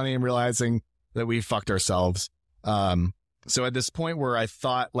much money and realizing that we fucked ourselves. So at this point where I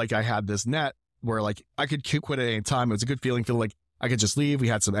thought like I had this net where like I could quit at any time, it was a good feeling like I could just leave. We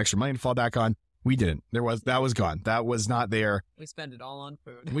had some extra money to fall back on. We didn't. That was gone. That was not there. We spend it all on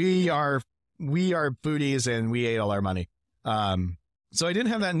food. We are foodies, and we ate all our money. So I didn't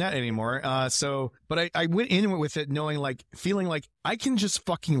have that net anymore. But I went in with it knowing, like, feeling like I can just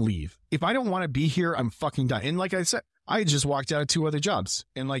fucking leave. If I don't want to be here, I'm fucking done. And like I said, I just walked out of 2 other jobs,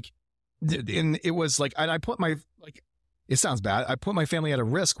 and like, and it was like, and I put my, like, it sounds bad, I put my family at a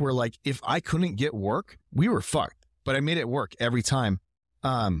risk where, like, if I couldn't get work, we were fucked. But I made it work every time.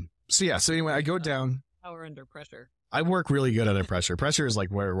 So anyway, I go down. Power under pressure. I work really good under pressure. Pressure is like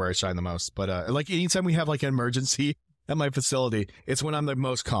where I shine the most. But like, anytime we have like an emergency at my facility, it's when I'm the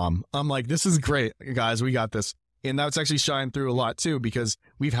most calm. I'm like, this is great, guys. We got this. And that's actually shined through a lot too, because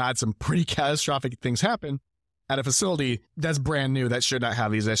we've had some pretty catastrophic things happen at a facility that's brand new that should not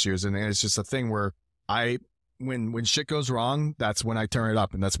have these issues. And it's just a thing where when shit goes wrong, that's when I turn it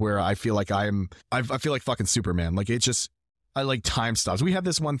up, and that's where I feel like I feel like fucking Superman. Like, I like time stops. We had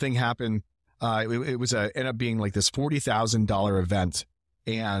this one thing happen. It was ended up being like this $40,000 event,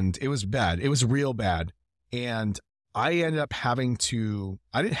 and it was bad. It was real bad. And I ended up I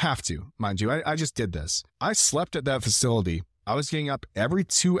didn't have to, mind you. I just did this. I slept at that facility. I was getting up every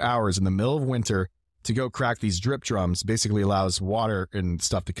 2 hours in the middle of winter to go crack these drip drums. Basically allows water and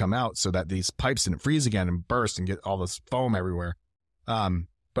stuff to come out so that these pipes didn't freeze again and burst and get all this foam everywhere.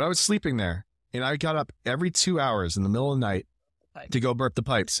 But I was sleeping there, and I got up every 2 hours in the middle of the night to go burp the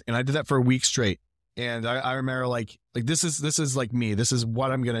pipes. And I did that for a week straight. And I remember like this is like me. This is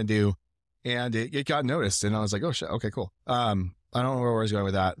what I'm going to do. And it got noticed, and I was like, oh shit. Okay, cool. I don't know where I was going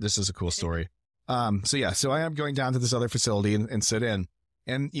with that. This is a cool story. So I am going down to this other facility and sit in,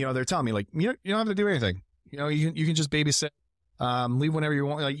 and they're telling me like, you don't have to do anything. You can just babysit, leave whenever you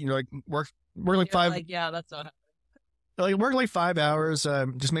want. Like, work like 5. Like, yeah, that's not. Like, work like 5 hours.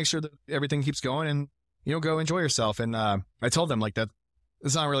 Just make sure that everything keeps going, and go enjoy yourself. And I told them like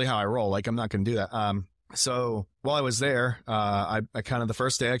that's not really how I roll. Like, I'm not going to do that. So while I was there, I kind of, the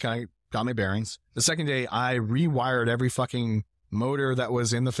first day I kind of got my bearings. The second day I rewired every fucking motor that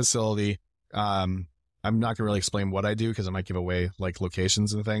was in the facility. I'm not gonna really explain what I do because I might give away like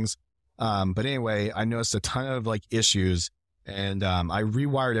locations and things. But anyway, I noticed a ton of like issues, and I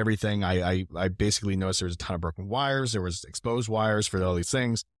rewired everything. I basically noticed there was a ton of broken wires. There was exposed wires for all these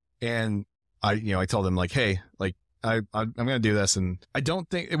things. And I told them like, hey, like, I'm going to do this. And I don't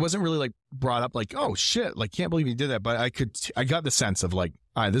think it wasn't really like brought up like, oh shit, like, can't believe you did that. But I got the sense of like,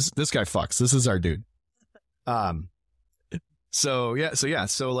 all right, this guy fucks. This is our dude. So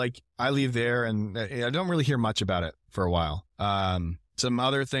like I leave there, and I don't really hear much about it for a while. Some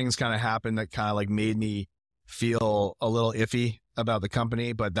other things kind of happened that kind of like made me feel a little iffy about the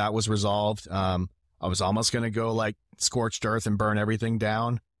company, but that was resolved. I was almost going to go like scorched earth and burn everything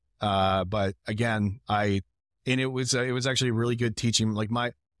down. But again, it was actually really good teaching. Like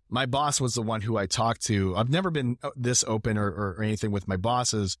my my boss was the one who I talked to. I've never been this open or anything with my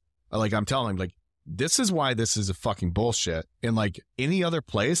bosses. Like I'm telling him, like, this is why this is a fucking bullshit. And like any other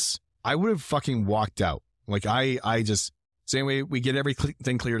place, I would have fucking walked out. Like I just, same way we get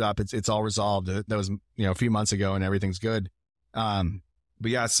everything cleared up. It's all resolved. That was, a few months ago and everything's good. But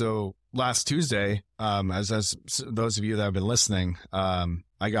yeah, so last Tuesday, as those of you that have been listening,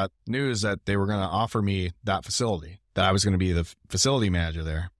 I got news that they were going to offer me that facility, that I was going to be the facility manager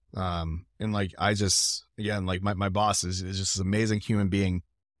there. And like, I just, again, like my boss is just an amazing human being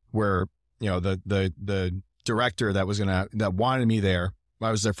where, the director that wanted me there,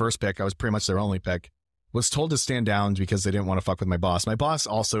 I was their first pick. I was pretty much their only pick, was told to stand down because they didn't want to fuck with my boss. My boss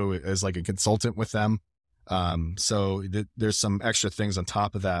also is like a consultant with them. So there's some extra things on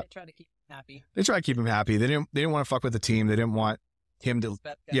top of that. They try to keep him happy. They try to keep him happy. They didn't want to fuck with the team. They didn't want him to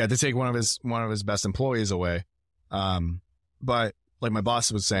take one of his best employees away. But like my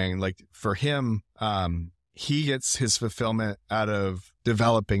boss was saying, like for him, he gets his fulfillment out of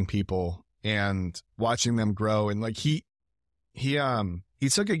developing people and watching them grow. And like he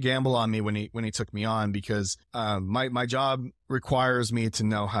took a gamble on me when he took me on because, my job requires me to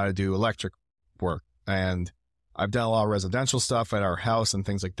know how to do electric work. And I've done a lot of residential stuff at our house and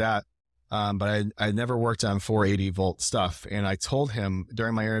things like that. But I never worked on 480 volt stuff. And I told him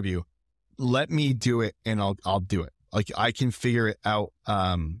during my interview, let me do it and I'll do it. Like I can figure it out.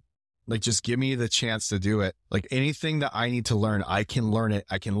 Like just give me the chance to do it. Like anything that I need to learn, I can learn it.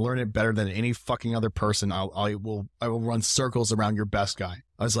 I can learn it better than any fucking other person. I will run circles around your best guy.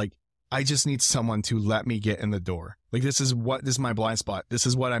 I was like, I just need someone to let me get in the door. Like this is my blind spot. This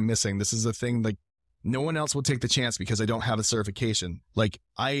is what I'm missing. This is the thing. Like no one else will take the chance because I don't have a certification. Like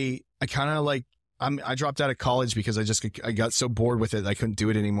I kind of like, I dropped out of college because I got so bored with it. I couldn't do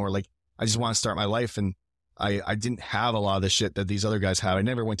it anymore. Like I just want to start my life. And I didn't have a lot of the shit that these other guys have. I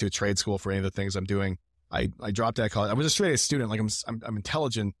never went to a trade school for any of the things I'm doing. I dropped out of college. I was a straight A student. Like I'm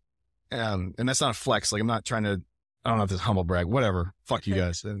intelligent. And that's not a flex. Like I'm not trying to, I don't know if this humble brag, whatever. Fuck you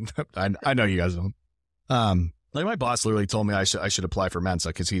guys. And I know you guys don't. Like my boss literally told me I should apply for Mensa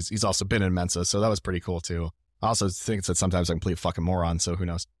because he's also been in Mensa. So that was pretty cool too. I also think that sometimes I'm a complete fucking moron. So who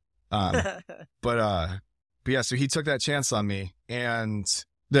knows? But yeah, so he took that chance on me and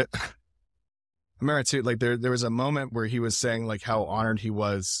that, I remember too, like there was a moment where he was saying like how honored he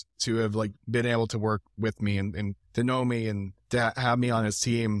was to have like been able to work with me and to know me and to have me on his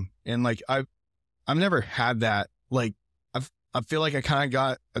team. And like, I've never had that. Like, I feel like I kind of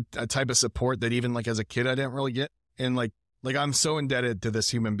got a type of support that even like as a kid, I didn't really get. And like I'm so indebted to this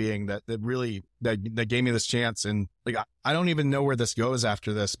human being that really gave me this chance. And like, I don't even know where this goes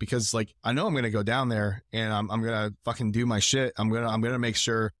after this because like, I know I'm going to go down there and I'm going to fucking do my shit. I'm going to make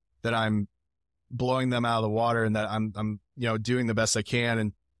sure that I'm blowing them out of the water and that I'm doing the best I can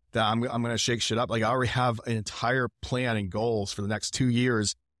and that I'm going to shake shit up. Like I already have an entire plan and goals for the next 2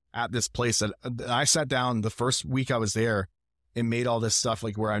 years at this place that I sat down the first week I was there and made all this stuff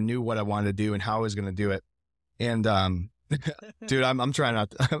like where I knew what I wanted to do and how I was going to do it. And, dude, I'm trying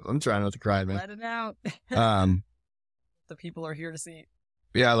not to cry, man. Let it out. The people are here to see.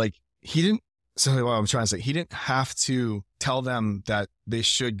 Yeah. Like he didn't, so what I'm trying to say, he didn't have to tell them that they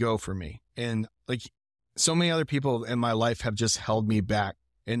should go for me. And like so many other people in my life have just held me back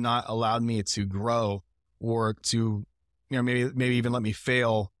and not allowed me to grow or to, maybe even let me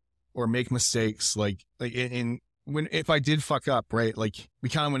fail or make mistakes. Like if I did fuck up, right? Like we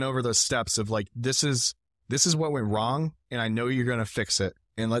kind of went over those steps of like, this is what went wrong. And I know you're going to fix it.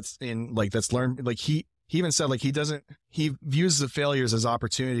 And let's learn. Like he even said, like, he views the failures as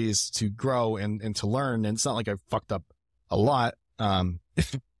opportunities to grow and to learn. And it's not like I fucked up a lot.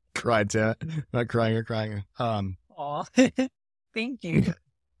 Cried to not crying or crying. Aw, thank you.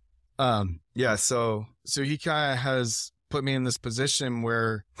 Yeah. So he kind of has put me in this position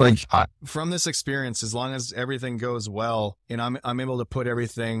where like from this experience, as long as everything goes well and I'm able to put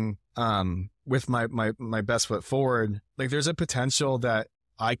everything, with my best foot forward, like there's a potential that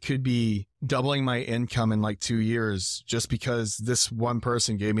I could be doubling my income in like 2 years just because this one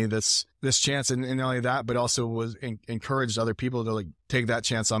person gave me this chance. And not only that, but also was encouraged other people to like take that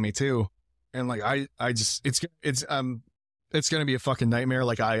chance on me too. And like, I just, it's going to be a fucking nightmare.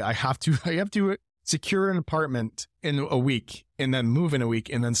 Like I have to secure an apartment in a week and then move in a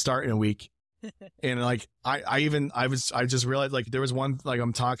week and then start in a week. And like, I just realized like there was one, like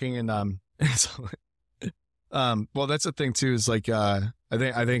I'm talking and, well, that's the thing too, is like, I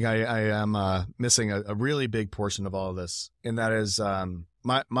think I am, missing a really big portion of all of this. And that is,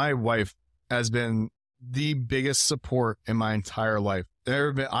 my wife has been the biggest support in my entire life.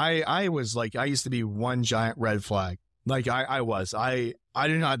 I was like, I used to be one giant red flag. Like I I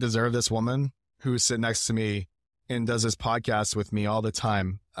do not deserve this woman who's sitting next to me and does this podcast with me all the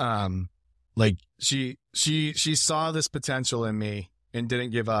time. Like she saw this potential in me and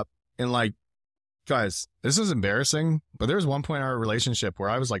didn't give up. And like, guys, this is embarrassing, but there was one point in our relationship where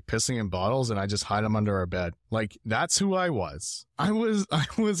I was like pissing in bottles and I just hide them under our bed. Like, that's who I was. I was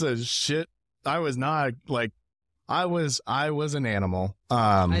a shit. I was not like, I was an animal.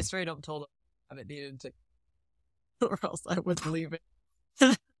 I straight up told him I haven't needed to, or else I would leave it.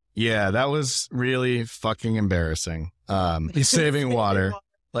 Yeah, that was really fucking embarrassing. He's saving water.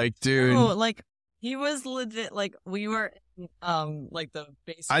 Like, dude. No, like, he was legit, like, we were like the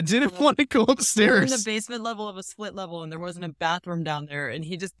basement. I didn't want to go upstairs. We were in the basement level of a split level, and there wasn't a bathroom down there, and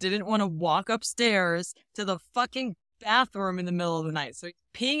he just didn't want to walk upstairs to the fucking bathroom in the middle of the night. So he's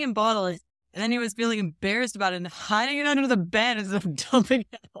peeing in bottles, and then he was feeling embarrassed about it and hiding it under the bed instead of dumping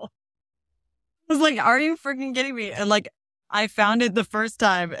it out. I was like, are you freaking kidding me? And like, I found it the first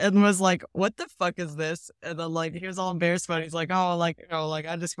time and was like, what the fuck is this? And then like, he was all embarrassed about it. He's like, oh, like, you know, like,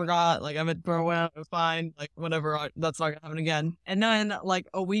 I just forgot. Like, I meant to throw it out. It was fine. Like, whatever. That's not going to happen again. And then like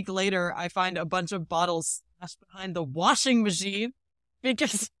a week later, I find a bunch of bottles stashed behind the washing machine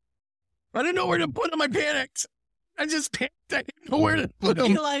because I didn't know where to put them. I panicked. I just panicked. I didn't know where to put them.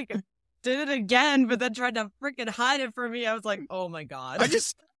 he like did it again, but then tried to freaking hide it from me. I was like, oh my God.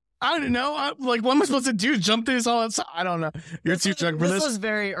 I don't know. Like, what am I supposed to do? Jump this all outside? I don't know. You're too drunk for this. This was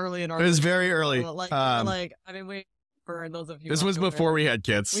very early in our. It was very early. Like, I mean, for those of you. This was before we had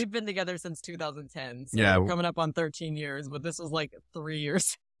kids. We've been together since 2010. So yeah, we're coming up on 13 years, but this was like 3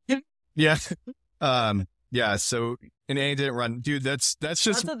 years. Yeah. Yeah. So, and Annie didn't run, dude. That's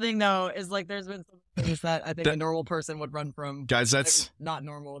just the thing, though. Is like there's been some things that I think a normal person would run from. Guys, that's not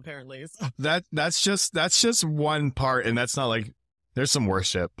normal apparently. So. That's just one part, and that's not like there's some worse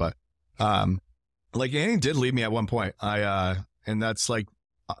shit, but. Like Annie did leave me at one point. And that's like,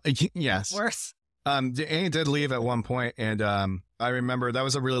 yes. Worse. Annie did leave at one point, and I remember that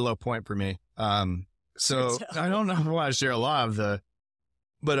was a really low point for me. So I don't know if I want to share a lot of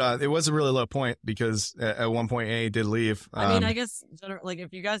but it was a really low point because at one point Annie did leave. I mean, I guess like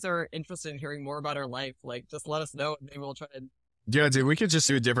if you guys are interested in hearing more about our life, like just let us know, and maybe we'll try to. Yeah, dude, we could just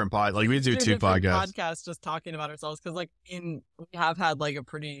do a different pod. Like we do two podcasts just talking about ourselves because like we have had like a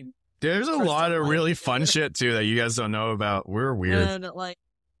pretty. There's a lot of really fun shit too that you guys don't know about. We're weird. And like,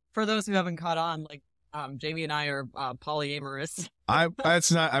 for those who haven't caught on, like, Jamie and I are polyamorous.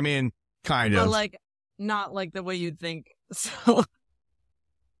 That's not. I mean, kind of. But like, not like the way you'd think. So,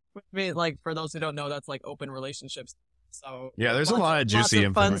 I mean, like for those who don't know, that's like open relationships. So yeah, there's a lot of juicy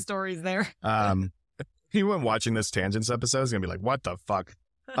and fun stories there. Anyone watching this Tangents episode is gonna be like, "What the fuck?"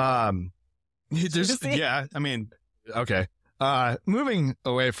 Yeah. I mean, okay. Moving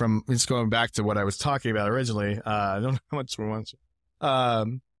away from just going back to what I was talking about originally. I don't know how much we want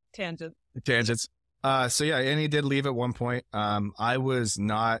to. Tangents. So yeah, Annie did leave at one point. I was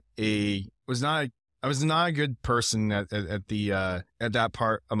not a good person at that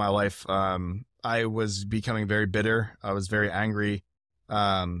part of my life. I was becoming very bitter. I was very angry.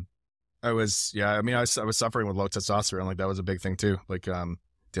 I was suffering with low testosterone. Like that was a big thing too. Like,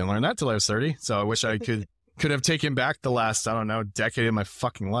 didn't learn that till I was 30. So I wish I could have taken back the last, I don't know, decade of my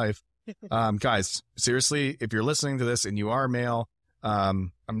fucking life. Guys, seriously, if you're listening to this and you are male,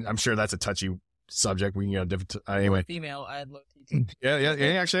 I'm sure that's a touchy subject. We can get a different, anyway. Female, I had low T2.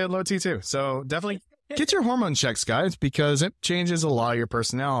 Yeah, actually I had low T2. So definitely get your hormone checks, guys, because it changes a lot of your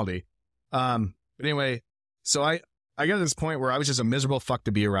personality. But anyway, so I got to this point where I was just a miserable fuck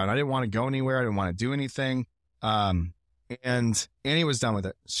to be around. I didn't want to go anywhere. I didn't want to do anything. And Annie was done with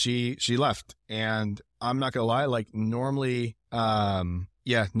it. She left, and I'm not gonna lie. Like normally,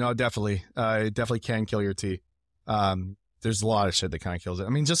 yeah, no, definitely, it definitely can kill your tea. There's a lot of shit that kind of kills it. I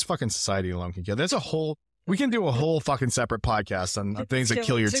mean, just fucking society alone can kill. We can do a whole fucking separate podcast on things that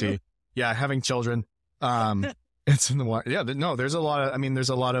kill your tea. Yeah, having children. It's in the water. Yeah, no, there's a lot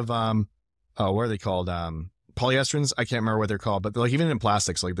of what are they called? Polyestrins. I can't remember what they're called, but like even in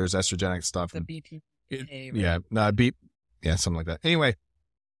plastics, like there's estrogenic stuff. The BPA. Yeah, something like that. Anyway,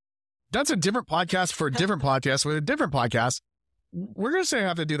 that's a different podcast for a different podcast with a different podcast. We're going to say I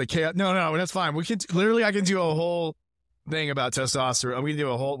have to do the chaos. No, that's fine. I can do a whole thing about testosterone. We do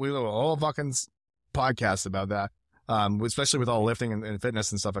a whole fucking podcast about that. Especially with all lifting and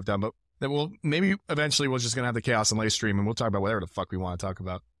fitness and stuff I've done, but then maybe eventually we're just going to have the chaos and lay stream and we'll talk about whatever the fuck we want to talk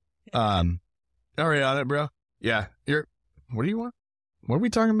about. All right on it, bro. Yeah. What do you want? What are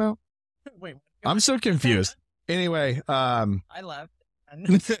we talking about? Wait, I'm so confused. Anyway, I left.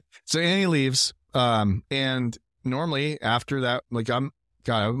 So Annie leaves. And normally after that, like I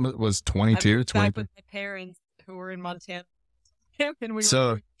was 22, 20. Back with my parents who were in Montana. And we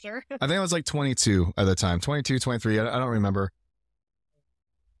So, were sure. I think I was like 22 at the time, 22, 23. I don't remember.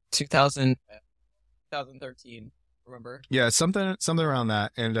 2013, remember? Yeah, something around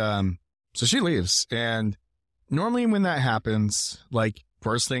that. And so she leaves, and normally when that happens, like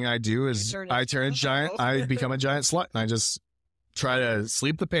first thing I do is I turn a giant, I become a giant slut, and I just try to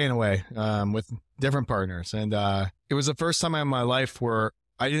sleep the pain away with different partners. And it was the first time in my life where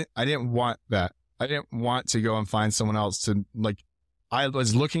I didn't want that. I didn't want to go and find someone else to, like, I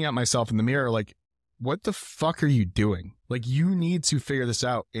was looking at myself in the mirror like, what the fuck are you doing? Like, you need to figure this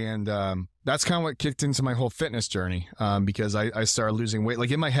out. And that's kind of what kicked into my whole fitness journey, because I started losing weight. Like,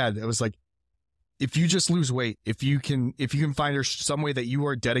 in my head, it was like, if you just lose weight, if you can find some way that you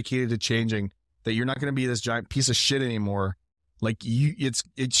are dedicated to changing, that you're not going to be this giant piece of shit anymore, like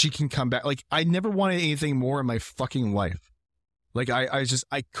she can come back. Like, I never wanted anything more in my fucking life. Like, I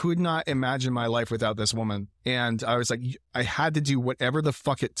could not imagine my life without this woman. And I was like, I had to do whatever the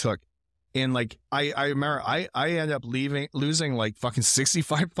fuck it took. And like, I remember I ended up losing like fucking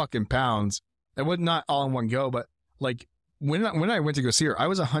 65 fucking pounds. It was not all in one go, but like when I went to go see her, I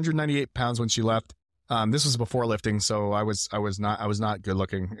was 198 pounds when she left. This was before lifting. So I was not good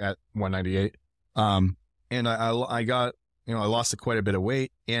looking at 198. And I got, I lost quite a bit of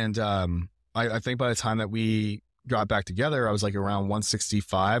weight. And, I think by the time that we got back together, I was like around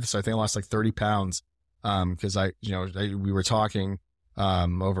 165. So I think I lost like 30 pounds. Cause we were talking,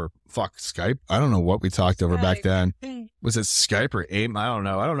 over Skype. I don't know what we talked over back then. Was it Skype or AIM? I don't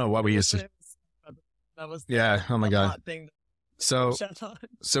know. I don't know what we used to. That was Oh my God. Thing so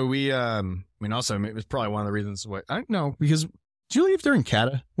we, also it was probably one of the reasons why I don't know, because did you leave during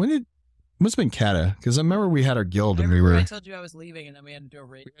Kata? Must have been Kata, because I remember we had our guild and I told you I was leaving, and then we had to do a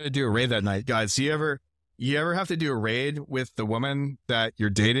raid. We had to do a raid that night, guys. You ever have to do a raid with the woman that you're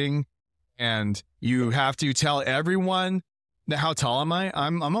dating, and you have to tell everyone how tall am I?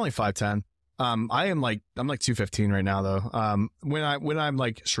 I'm only 5'10". I'm like 215 right now though. When I'm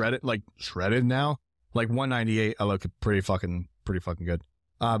like shredded now, like 198, I look pretty fucking good.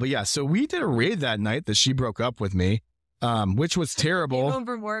 But yeah, so we did a raid that night that she broke up with me, which was terrible. I came home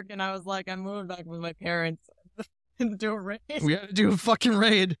from work and I was like, I'm moving back with my parents to do a raid. We had to do a fucking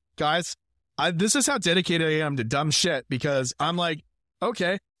raid, guys. This is how dedicated I am to dumb shit, because I'm like,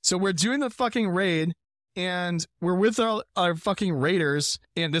 okay, so we're doing the fucking raid. And we're with our fucking raiders,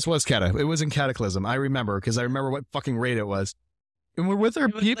 and this was Kata. It was in Cataclysm. I remember, because I remember what fucking raid it was. And we're with our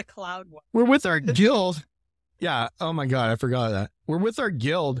people. The cloud one. We're with our guild. Yeah. Oh my God, I forgot that. We're with our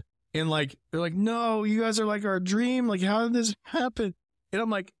guild, and like they're like, no, you guys are like our dream. Like, how did this happen? And I'm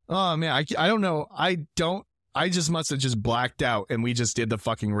like, oh man, I don't know. I just must have just blacked out, and we just did the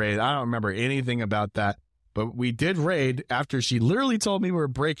fucking raid. I don't remember anything about that. But we did raid after she literally told me we were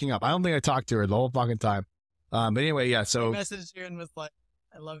breaking up. I don't think I talked to her the whole fucking time. But anyway, yeah. So I messaged you and was like,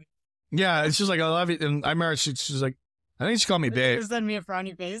 "I love you." Yeah, it's just like, "I love you." And I remember she's like, I think she called me babe. Send me a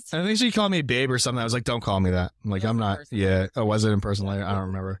frowny face. I think she called me babe or something. I was like, "Don't call me that." I'm like, I'm not. Yeah. Oh, was it in person later? I don't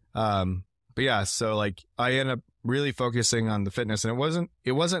remember. But yeah. So like, I ended up really focusing on the fitness, and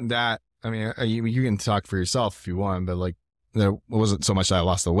it wasn't that. I mean, you can talk for yourself if you want, but like, it wasn't so much that I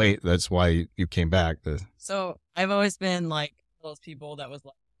lost the weight. That's why you came back. So I've always been like those people that was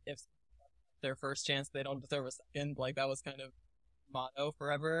like, if their first chance, they don't deserve a second. Like, that was kind of motto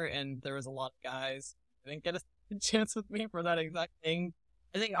forever. And there was a lot of guys who didn't get a second chance with me for that exact thing.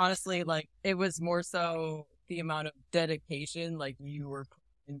 I think honestly, like, it was more so the amount of dedication, like, you were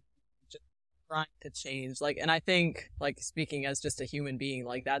just trying to change. Like, and I think, like, speaking as just a human being,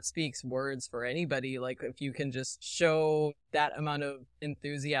 like, that speaks words for anybody. Like, if you can just show that amount of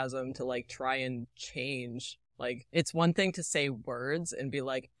enthusiasm to, like, try and change. Like, it's one thing to say words and be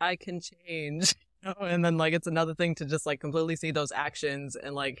like, I can change. And then, like, it's another thing to just, like, completely see those actions.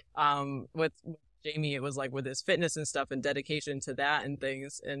 And, like, with Jamie, it was, like, with his fitness and stuff and dedication to that and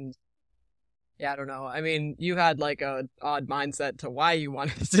things. And yeah, I don't know. I mean, you had like a odd mindset to why you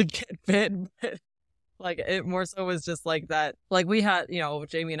wanted to get fit, but like, it more so was just like that. Like, we had,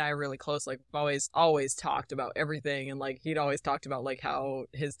 Jamie and I are really close. Like, we've always talked about everything. And like, he'd always talked about like how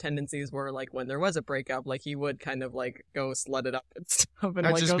his tendencies were, like, when there was a breakup, like, he would kind of like go slut it up and stuff. And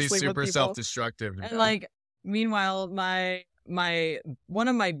I'd like, just go be sleep super with people. self-destructive. And like, meanwhile, my one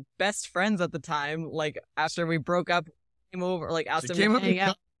of my best friends at the time, like, after we broke up, came over, like, asked him to hang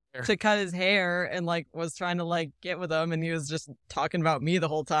out to cut his hair, and like was trying to like get with him, and he was just talking about me the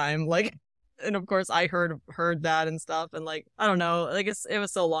whole time, like, and of course I heard that and stuff, and like, I don't know, like, it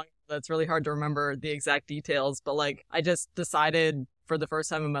was so long that it's really hard to remember the exact details, but like, I just decided for the first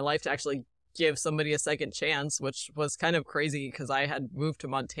time in my life to actually give somebody a second chance, which was kind of crazy because I had moved to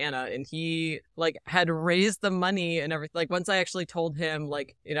Montana and he like had raised the money and everything. Like once I actually told him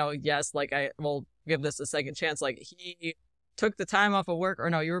like, you know, yes, like I will give this a second chance. Like he took the time off of work, or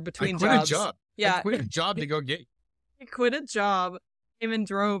no, you were between jobs. Yeah. I quit a job to go get. He quit a job, came and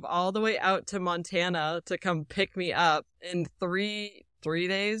drove all the way out to Montana to come pick me up in 3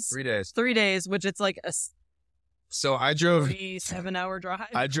 days. 3 days. 3 days, which it's like a So I drove 7-hour drive.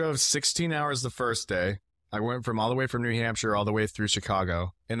 I drove 16 hours the first day. I went from all the way from New Hampshire all the way through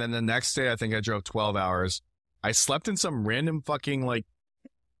Chicago. And then the next day, I think I drove 12 hours. I slept in some random fucking like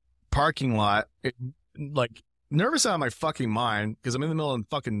parking lot, like nervous out of my fucking mind because I'm in the middle of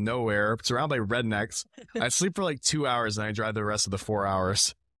fucking nowhere, surrounded by rednecks. I sleep for like 2 hours and I drive the rest of the 4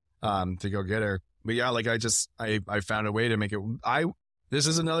 hours to go get her. But yeah, like I found a way to make it. This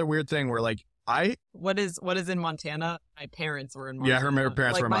is another weird thing where like what is in Montana? My parents were in Montana. Yeah, her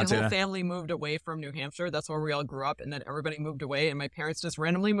parents were in Montana. My whole family moved away from New Hampshire. That's where we all grew up, and then everybody moved away, and my parents just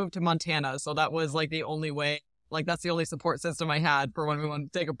randomly moved to Montana. So that was like the only way. Like that's the only support system I had for when we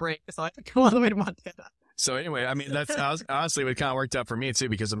wanted to take a break. So I had to go all the way to Montana. So anyway, I mean that's honestly it kind of worked out for me too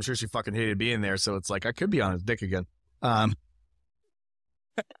because I'm sure she fucking hated being there. So it's like I could be on his dick again. It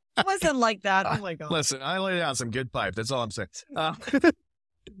wasn't like that. Oh my god! Listen, I laid down some good pipe. That's all I'm saying.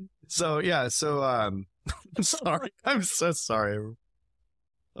 So yeah, so I'm sorry. I'm so sorry.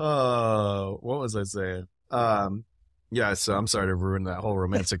 Oh, what was I saying? Yeah, so I'm sorry to ruin that whole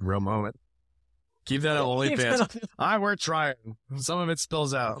romantic real moment. Keep that at OnlyFans. We're trying. Some of it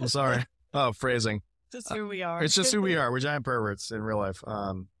spills out. I'm sorry. Oh, phrasing. Just who we are. It's just who we are. We're giant perverts in real life.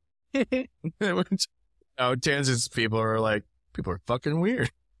 Tangents people are fucking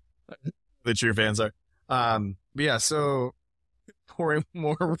weird. The true fans are. But yeah, so pouring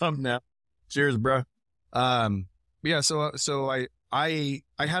more rum now. Cheers, bro. Yeah, so I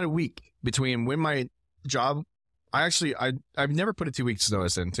had a week between when my job. I've never put a 2 weeks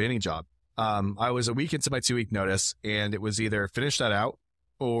notice into any job. I was a week into my 2 week notice, and it was either finish that out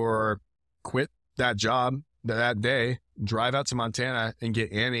or quit that job that day, drive out to Montana and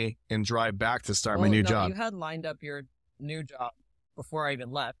get Annie, and drive back to start my new job. You had lined up your new job before I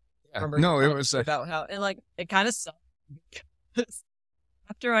even left. Yeah. No, it was about how and like it kind of sucked because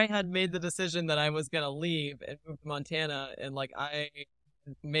after I had made the decision that I was gonna leave and move to Montana, and like I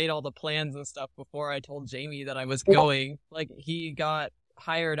made all the plans and stuff before I told Jamie that I was going. Like he got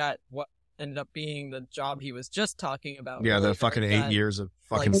hired at what ended up being the job he was just talking about. Yeah, the fucking 8 years of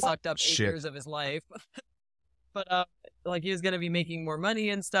fucking sucked up shit. 8 years of his life. But like he was gonna be making more money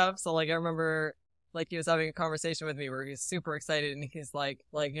and stuff. So like I remember like he was having a conversation with me where he's super excited and he's like,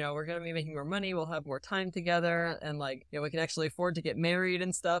 you know, we're going to be making more money. We'll have more time together. And like, you know, we can actually afford to get married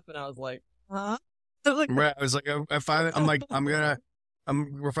and stuff. And I was like, huh? Right. I was like, we're finally going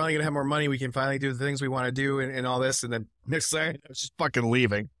to have more money. We can finally do the things we want to do and all this. And then next thing, I was just fucking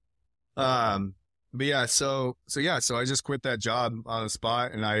leaving. But yeah, so I just quit that job on the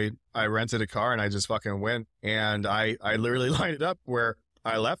spot and I rented a car and I just fucking went and I literally lined it up where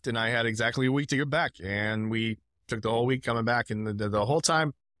I left and I had exactly a week to get back, and we took the whole week coming back, and the whole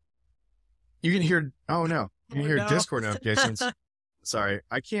time you can hear, Discord notifications. Sorry,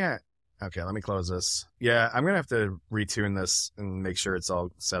 I can't. Okay, let me close this. Yeah, I'm going to have to retune this and make sure it's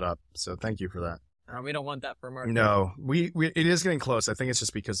all set up. So thank you for that. We don't want that for marketing. No, it is getting close. I think it's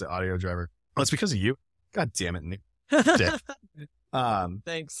just because of the audio driver. Oh, it's because of you. God damn it, Nick.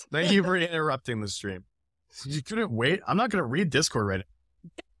 Thanks. Thank you for interrupting the stream. You couldn't wait. I'm not going to read Discord right now.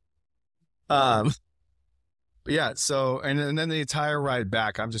 But yeah, so, and then the entire ride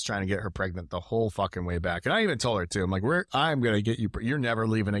back, I'm just trying to get her pregnant the whole fucking way back. And I even told her too, I'm like, I'm going to get you, you're never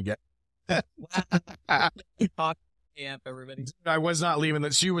leaving again. Yeah, everybody. I was not leaving,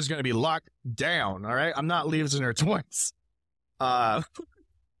 that she was going to be locked down. All right. I'm not leaving her twice.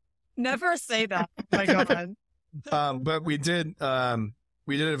 Never say that. Oh my God. But we did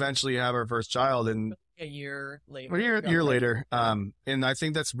eventually have our first child, and a year later. A year later. And I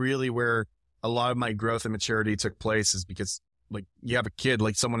think that's really where a lot of my growth and maturity took place, is because like you have a kid,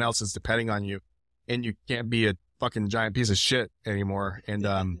 like someone else is depending on you, and you can't be a fucking giant piece of shit anymore. And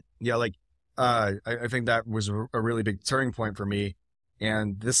yeah, like I think that was a really big turning point for me.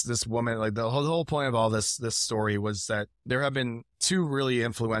 And this woman, like the whole point of all this story was that there have been 2 really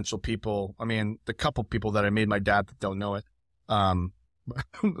influential people. I mean, the couple people that I made my dad that don't know it.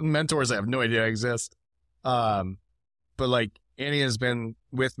 Mentors I have no idea exist. But like Annie has been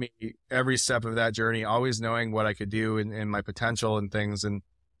with me every step of that journey, always knowing what I could do and my potential and things, and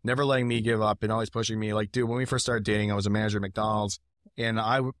never letting me give up and always pushing me. Like, dude, when we first started dating, I was a manager at McDonald's, and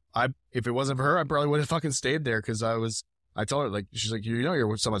I if it wasn't for her, I probably would have fucking stayed there, because I was I told her, like, she's like, you know,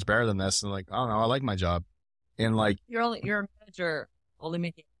 you're so much better than this. And like, I don't know, I like my job. And like, you're a manager only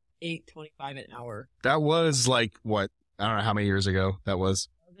making $8.25 an hour. that was like, what? I don't know how many years ago that was.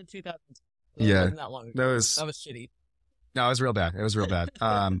 That was in 2000. Yeah. Wasn't that long ago. That was shitty. No, it was real bad. It was real bad.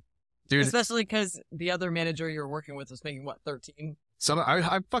 Dude, especially because the other manager you were working with was making what, 13?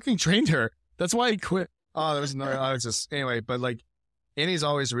 I fucking trained her. That's why I quit. Oh, there was no, I was just, anyway, but like, Annie's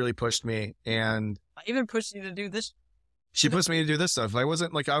always really pushed me, and I even pushed you to do this. She pushed me to do this stuff. I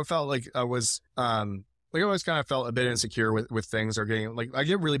wasn't like, I felt like I was, like I always kind of felt a bit insecure with things, or getting like, I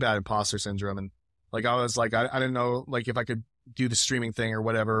get really bad imposter syndrome. And like, I was like, I didn't know like if I could do the streaming thing or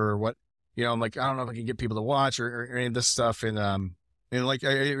whatever, or what, you know, I'm like, I don't know if I can get people to watch or any of this stuff. And like,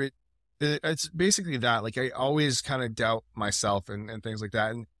 it's basically that, like, I always kind of doubt myself and things like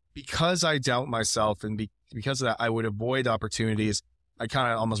that. And because I doubt myself and because of that, I would avoid opportunities. I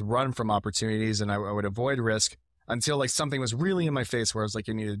kind of almost run from opportunities, and I would avoid risk until like something was really in my face where I was like,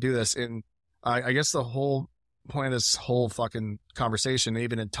 you need to do this. And I guess the whole point of this whole fucking conversation,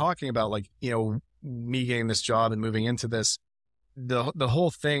 even in talking about like, you know, me getting this job and moving into this, the whole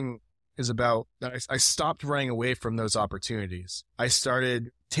thing is about that I stopped running away from those opportunities. I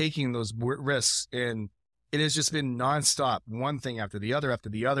started taking those risks, and it has just been nonstop, one thing after the other, after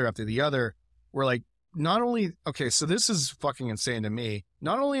the other, after the other. We're like, not only, okay, so this is fucking insane to me.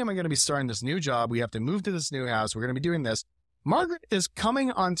 Not only am I going to be starting this new job, we have to move to this new house, we're going to be doing this. Margaret is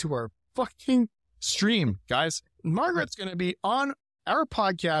coming onto our fucking stream, guys. Margaret's going to be on our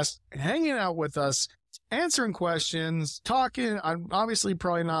podcast, hanging out with us, answering questions, talking. I'm obviously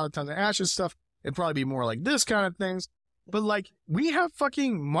probably not a ton of Ash's stuff. It'd probably be more like this kind of things. But like, we have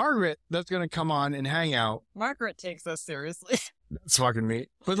fucking Margaret that's going to come on and hang out. Margaret takes us seriously. That's fucking me.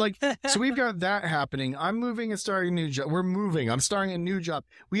 But like, so we've got that happening. I'm moving and starting a new job. We're moving. I'm starting a new job.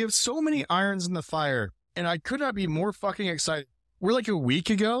 We have so many irons in the fire, and I could not be more fucking excited. We're like a week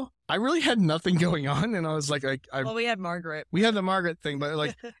ago, I really had nothing going on, and I was like, well, we had Margaret. We had the Margaret thing, but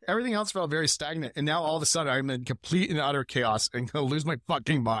like everything else felt very stagnant. And now all of a sudden I'm in complete and utter chaos and gonna lose my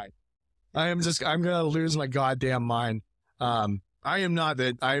fucking mind. I'm gonna lose my goddamn mind. I am not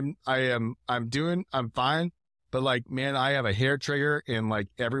that I'm fine, but like, man, I have a hair trigger, and like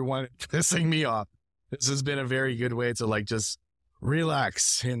everyone pissing me off. This has been a very good way to like just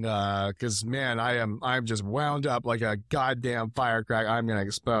relax. And cause man, I'm just wound up like a goddamn firecracker. I'm gonna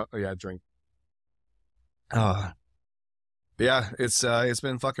explode. Oh yeah, drink. Yeah, it's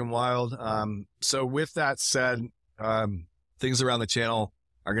been fucking wild. So with that said, things around the channel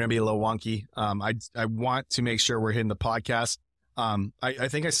are going to be a little wonky. I want to make sure we're hitting the podcast. I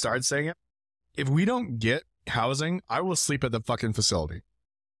think I started saying it. If we don't get housing, I will sleep at the fucking facility.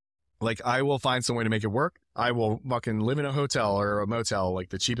 Like, I will find some way to make it work. I will fucking live in a hotel or a motel, like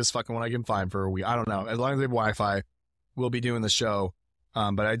the cheapest fucking one I can find for a week. I don't know. As long as they have Wi-Fi, we'll be doing the show.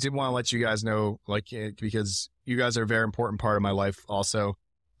 But I did want to let you guys know, like, because you guys are a very important part of my life also.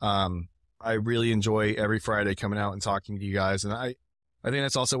 I really enjoy every Friday coming out and talking to you guys. And I think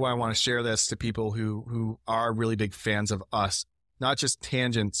that's also why I want to share this to people who are really big fans of us, not just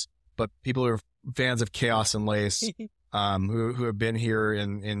tangents, but people who are fans of Chaos and Lace, who have been here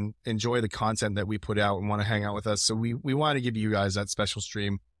and enjoy the content that we put out and want to hang out with us. So we want to give you guys that special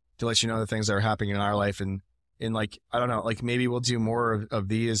stream to let you know the things that are happening in our life. And like, I don't know, like maybe we'll do more of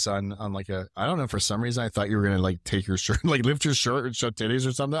these on like I don't know, for some reason I thought you were going to like take your shirt, like lift your shirt and show titties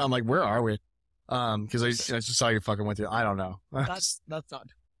or something. I'm like, where are we? Cause I just saw you fucking went through. I don't know. That's not.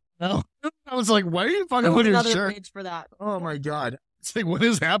 No. I was like, why are you fucking with your shirt? Page for that. Oh my God. It's like, what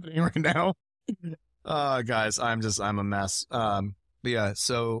is happening right now? Guys, I'm a mess. But yeah,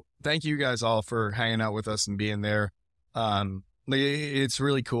 so thank you guys all for hanging out with us and being there. It's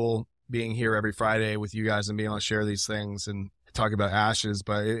really cool being here every Friday with you guys and being able to share these things and talk about Ashes.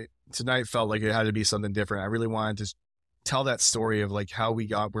 But tonight felt like it had to be something different. I really wanted to tell that story of like how we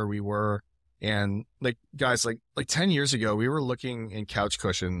got where we were. And like, guys, like 10 years ago, we were looking in couch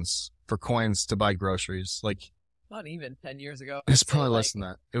cushions for coins to buy groceries. Like, not even 10 years ago. It's probably less than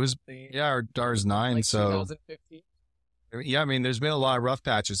that. It was, our DAR's 9. Like so 2015. Yeah, I mean, there's been a lot of rough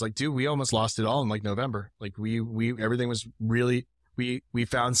patches. Like, dude, we almost lost it all in like November. Like we everything was really, we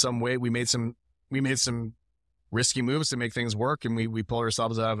found some way. We made some risky moves to make things work, and we pulled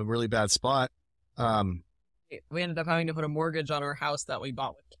ourselves out of a really bad spot. We ended up having to put a mortgage on our house that we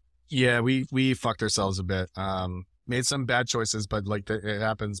bought with. Yeah, we fucked ourselves a bit. Made some bad choices, but like it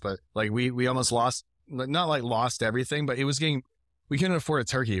happens. But like we almost lost, not like lost everything, but we couldn't afford a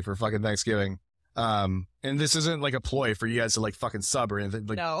turkey for fucking Thanksgiving. And this isn't like a ploy for you guys to like fucking sub or anything.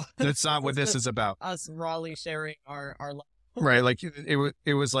 Like, no, that's not what this is about. Us rawly sharing our life. Right. Like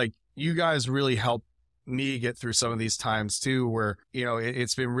it was like you guys really helped me get through some of these times too, where, you know,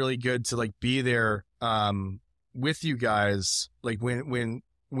 it's been really good to like be there, with you guys. Like when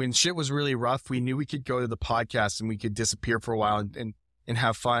shit was really rough, we knew we could go to the podcast and we could disappear for a while and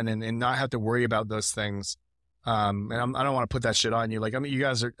have fun and not have to worry about those things. And I don't want to put that shit on you. Like, I mean, you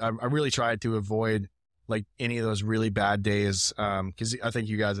guys I really tried to avoid like any of those really bad days. Cause I think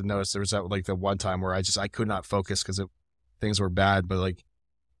you guys have noticed there was that like the one time where I could not focus cause things were bad, but like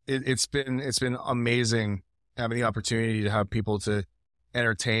it's been amazing having the opportunity to have people to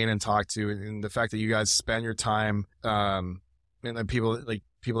entertain and talk to. And the fact that you guys spend your time, and then people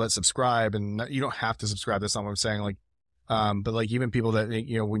that subscribe, and you don't have to subscribe. That's not what I'm saying. Like, but like even people that,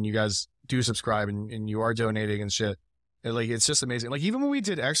 you know, when you guys do subscribe and you are donating and shit, like, it's just amazing. Like even when we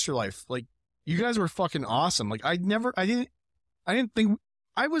did Extra Life, like you guys were fucking awesome. Like I didn't think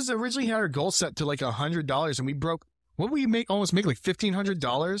I was originally had our goal set to like $100 and we broke, what we almost make like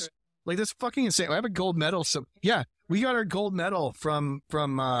 $1,500. Like that's fucking insane. I have a gold medal. So yeah, we got our gold medal from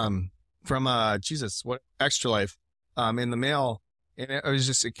Jesus, what Extra Life, in the mail. And it was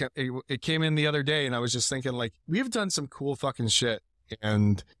just, it came in the other day and I was just thinking like, we've done some cool fucking shit.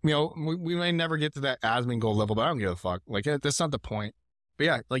 And, you know, we may never get to that admin goal level, but I don't give a fuck. Like that's not the point. But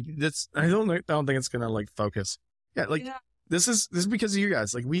yeah, like that's, I don't think it's going to like focus. Yeah. Like this is because of you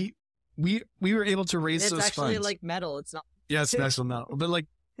guys. Like we were able to raise those funds. It's actually like metal. It's not. Yeah, it's special metal. But like,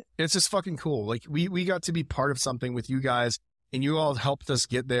 it's just fucking cool. Like we got to be part of something with you guys and you all helped us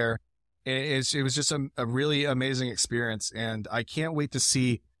get there. It was just a really amazing experience. And I can't wait to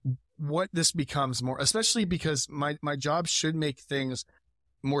see what this becomes more, especially because my job should make things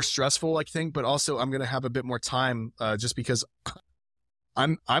more stressful, I think, but also I'm going to have a bit more time, just because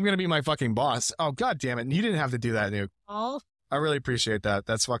I'm going to be my fucking boss. Oh, God damn it. You didn't have to do that, Nuke. Oh, I really appreciate that.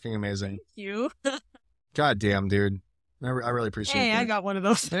 That's fucking amazing. Thank you. God damn, dude. I really appreciate it. Hey, I got one of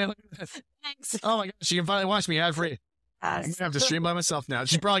those. Hey, look at this. Thanks. Oh my gosh, you can finally watch me ad free. I'm going to have to stream by myself now.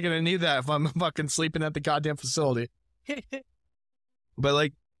 She's probably going to need that if I'm fucking sleeping at the goddamn facility.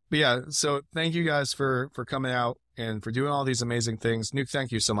 But yeah, so thank you guys for coming out and for doing all these amazing things. Nuke,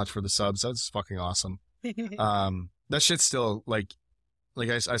 thank you so much for the subs. That's fucking awesome. That shit's still like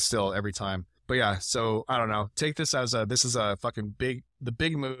I still every time. But yeah, so I don't know. Take this as this is a fucking the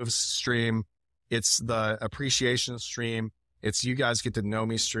big moves stream. It's the appreciation stream. It's you guys get to know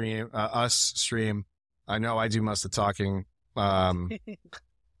me stream, us stream. I know I do most of the talking. But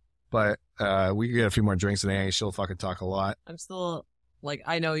we can get a few more drinks and Annie. She'll fucking talk a lot. I'm still like,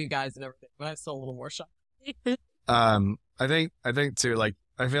 I know you guys and everything, but I'm still a little more shy. I think too, like,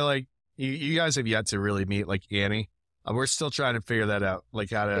 I feel like you guys have yet to really meet like Annie. We're still trying to figure that out, like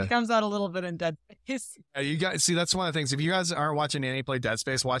how to. It comes out a little bit in Dead Space. You guys see, that's one of the things. If you guys aren't watching Annie play Dead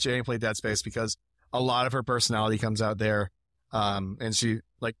Space, watch Annie play Dead Space because a lot of her personality comes out there. And she,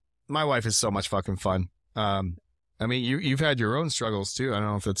 like, my wife is so much fucking fun. I mean, you've had your own struggles too. I don't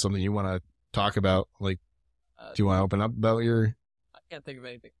know if that's something you want to talk about. Like, do you want to open up about your? I can't think of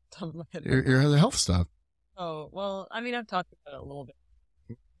anything off the top of my head. Your other health stuff. Oh well, I mean, I've talked about it a little bit.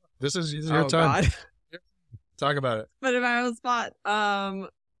 This is your time. God. Talk about it. But in my own spot, I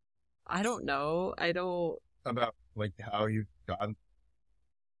don't know. I don't about like how you've gone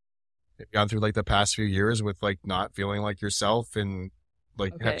through like the past few years with like not feeling like yourself and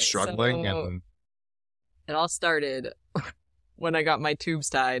like struggling. So and it all started when I got my tubes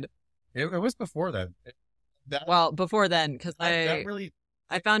tied. It was before then. Well, before then, because I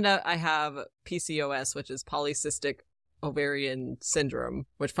found out I have PCOS, which is polycystic ovarian syndrome,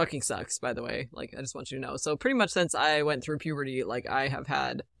 which fucking sucks, by the way. Like, I just want you to know. So pretty much since I went through puberty, like, I have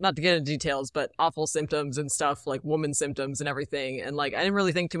had, not to get into details, but awful symptoms and stuff, like woman symptoms and everything. And like, I didn't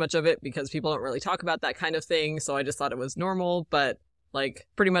really think too much of it because people don't really talk about that kind of thing. So I just thought it was normal. But like,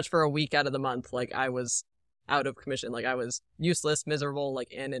 pretty much for a week out of the month, like, I was out of commission. Like, I was useless, miserable,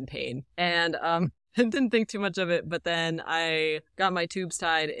 like, and in pain. And I didn't think too much of it, but then I got my tubes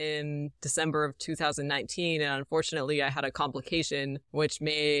tied in December of 2019, and unfortunately I had a complication which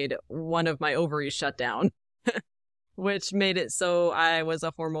made one of my ovaries shut down, which made it so I was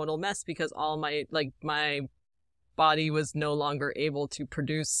a hormonal mess because all my body was no longer able to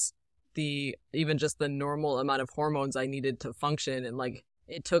produce even just the normal amount of hormones I needed to function. And like,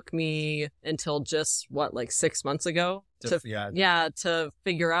 it took me until just 6 months ago to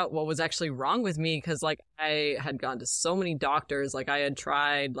figure out what was actually wrong with me. Cause like I had gone to so many doctors, like I had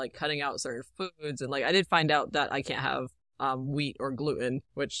tried like cutting out certain foods, and like I did find out that I can't have wheat or gluten,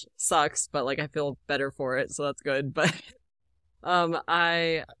 which sucks, but like I feel better for it. So that's good. But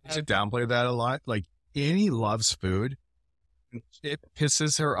I should downplay that a lot. Like Annie loves food. It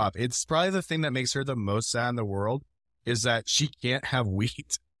pisses her up. It's probably the thing that makes her the most sad in the world is that she can't have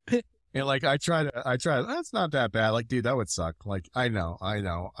wheat. And like, I try, that's not that bad. Like, dude, that would suck. Like, I know.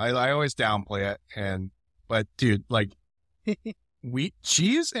 I always downplay it. But dude, like, wheat,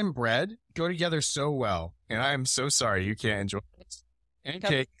 cheese and bread go together so well. And I am so sorry you can't enjoy this. And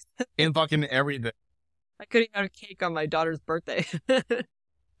cake and fucking everything. I could eat out a cake on my daughter's birthday.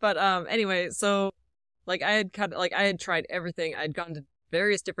 But anyway, so like I had tried everything. I'd gone to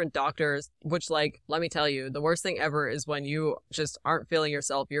various different doctors, which, like, let me tell you, the worst thing ever is when you just aren't feeling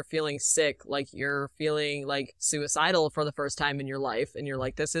yourself. You're feeling sick, like you're feeling like suicidal for the first time in your life, and you're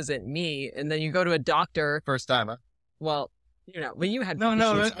like, this isn't me. And then you go to a doctor. First time, huh? Well, when you had no,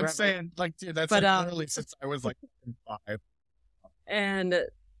 I'm saying, like, dude, that's literally since I was like 5. And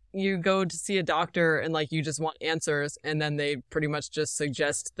you go to see a doctor and like you just want answers, and then they pretty much just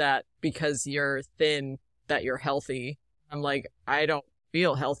suggest that because you're thin that you're healthy. I'm like, I don't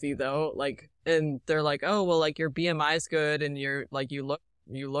feel healthy though. Like, and they're like, oh well, like your BMI is good and you're like you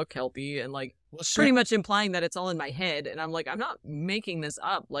look healthy, and like, well, pretty much implying that it's all in my head. And I'm like, I'm not making this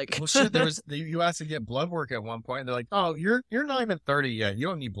up. Like, well, shit, you asked to get blood work at one point, and they're like, oh, you're not even 30 yet, you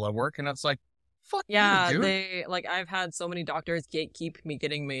don't need blood work. And it's like, fuck yeah, you, dude. they like, I've had so many doctors gatekeep me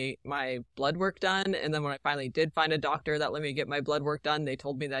getting my blood work done, and then when I finally did find a doctor that let me get my blood work done, they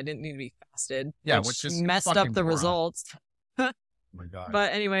told me that I didn't need to be fasted. Yeah, which is messed up the results. Oh my god.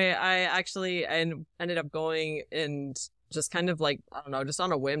 But anyway, I ended up going and just kind of like, I don't know, just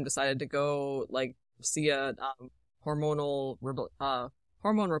on a whim decided to go like see a hormone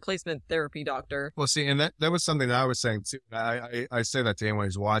replacement therapy doctor. Well, see, and that was something that I was saying too. I say that to anyone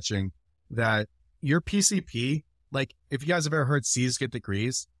who's watching, that your PCP, like, if you guys have ever heard C's get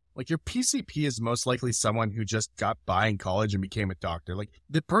degrees, like, your PCP is most likely someone who just got by in college and became a doctor. Like,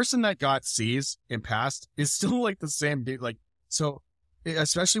 the person that got C's and passed is still like the same dude. Like, so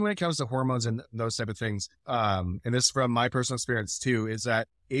especially when it comes to hormones and those type of things. And this is from my personal experience too, is that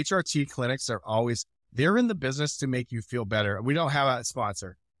HRT clinics are always, they're in the business to make you feel better. We don't have a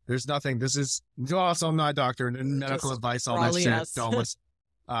sponsor. There's nothing. This is also, I'm not a doctor, and medical Just advice, all that shit. yes. Don't listen.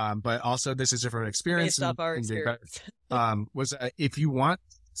 But also this is different experience. Based off our experience. Was if you want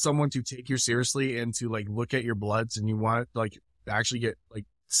someone to take you seriously and to like look at your bloods, and you want like actually get like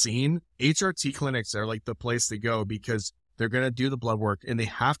seen, HRT clinics are like the place to go, because they're going to do the blood work, and they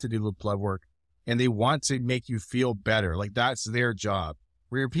have to do the blood work, and they want to make you feel better. Like, that's their job.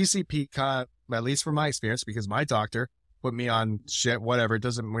 Where your PCP kind of, at least from my experience, because my doctor put me on shit, whatever, we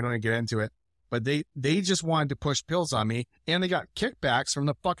don't even get into it. But they just wanted to push pills on me, and they got kickbacks from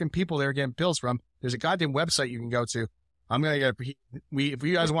the fucking people they were getting pills from. There's a goddamn website you can go to. If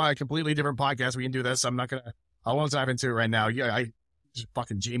you guys want a completely different podcast, we can do this. I won't dive into it right now. Yeah, I just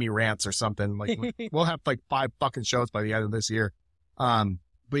fucking Jamie rants or something. Like, we'll have like 5 fucking shows by the end of this year. But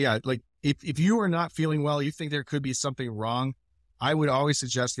yeah, like, if you are not feeling well, you think there could be something wrong, I would always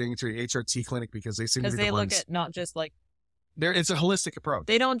suggest getting to an HRT clinic, because they seem to be the ones. Because they look at not just like, it's a holistic approach.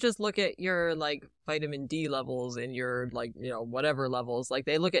 They don't just look at your like vitamin D levels and your like, whatever levels. Like,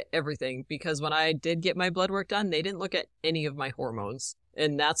 they look at everything, because when I did get my blood work done, they didn't look at any of my hormones.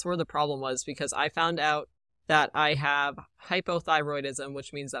 And that's where the problem was, because I found out that I have hypothyroidism,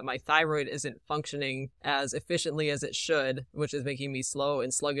 which means that my thyroid isn't functioning as efficiently as it should, which is making me slow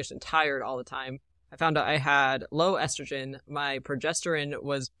and sluggish and tired all the time. I found out I had low estrogen. My progesterone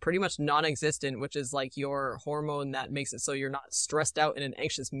was pretty much non-existent, which is like your hormone that makes it so you're not stressed out in an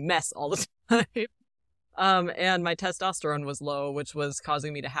anxious mess all the time. And my testosterone was low, which was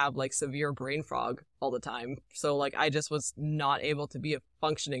causing me to have like severe brain fog all the time. So like, I just was not able to be a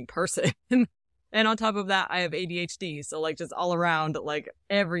functioning person. And on top of that, I have ADHD. So like, just all around, like,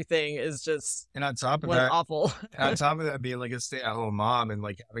 everything is just, and on top of that, awful. On top of that, being like a stay-at-home mom and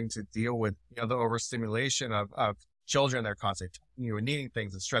like having to deal with, the overstimulation of children that are constantly telling you and needing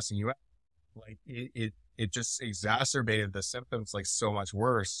things and stressing you out, like it just exacerbated the symptoms like so much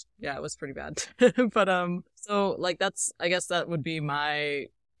worse. Yeah, it was pretty bad. But so like, I guess that would be my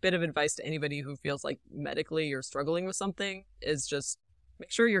bit of advice to anybody who feels like medically you're struggling with something, is just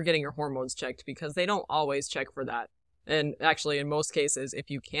make sure you're getting your hormones checked, because they don't always check for that. And actually, in most cases,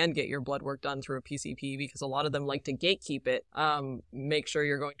 if you can get your blood work done through a PCP, because a lot of them like to gatekeep it, make sure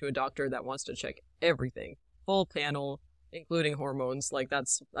you're going to a doctor that wants to check everything, full panel, including hormones. Like,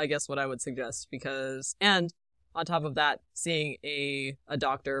 that's, I guess, what I would suggest. Because, and on top of that, seeing a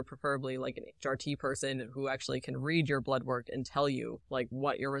doctor, preferably like an HRT person who actually can read your blood work and tell you like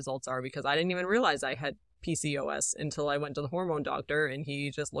what your results are, because I didn't even realize I had PCOS until I went to the hormone doctor, and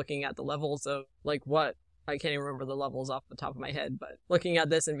he just looking at the levels of like what, I can't even remember the levels off the top of my head, but looking at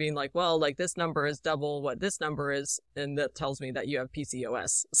this and being like, well, like, this number is double what this number is, and that tells me that you have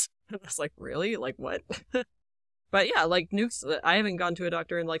PCOS. I was like, really? Like, what? But yeah, like Nukes, I haven't gone to a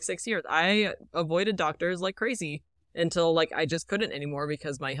doctor in like 6 years. I avoided doctors like crazy until like I just couldn't anymore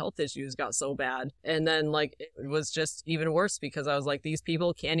because my health issues got so bad. And then like it was just even worse because I was like, these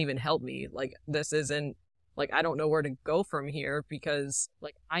people can't even help me. Like this isn't like I don't know where to go from here because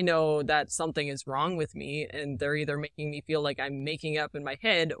like I know that something is wrong with me and they're either making me feel like I'm making up in my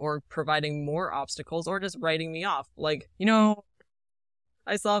head or providing more obstacles or just writing me off. Like,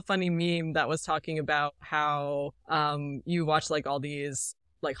 I saw a funny meme that was talking about how you watch like all these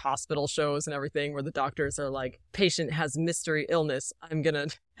like hospital shows and everything where the doctors are like, patient has mystery illness. I'm gonna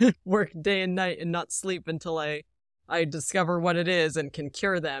work day and night and not sleep until I discover what it is and can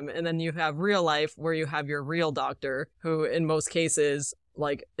cure them. And then you have real life where you have your real doctor who in most cases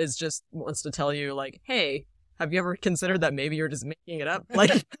like is just wants to tell you like, hey, have you ever considered that maybe you're just making it up?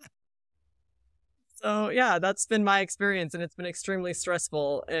 Like so yeah, that's been my experience and it's been extremely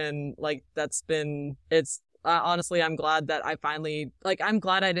stressful and like it's honestly, I'm glad that I finally, like, I'm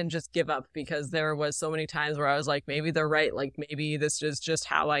glad I didn't just give up because there was so many times where I was like, maybe they're right. Like, maybe this is just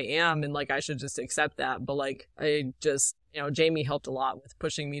how I am. And like, I should just accept that. But like, I just, Jamie helped a lot with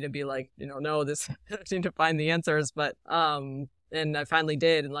pushing me to be like, no, this, I need to find the answers. But, and I finally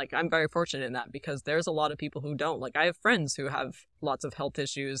did. And like, I'm very fortunate in that because there's a lot of people who don't. Like, I have friends who have lots of health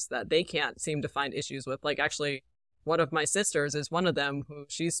issues that they can't seem to find issues with. Like, actually, one of my sisters is one of them who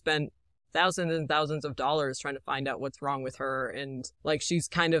she's spent thousands and thousands of dollars trying to find out what's wrong with her. And like, she's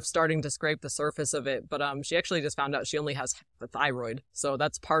kind of starting to scrape the surface of it. But she actually just found out she only has the thyroid. So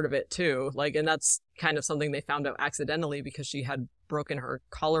that's part of it too. Like, and that's kind of something they found out accidentally because she had broken her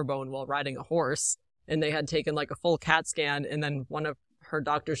collarbone while riding a horse. And they had taken like a full CAT scan. And then one of her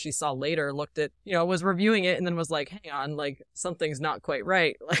doctors she saw later looked at, was reviewing it and then was like, hang on, like something's not quite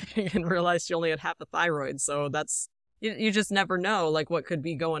right. Like, and realized she only had half a thyroid. So that's, you just never know like what could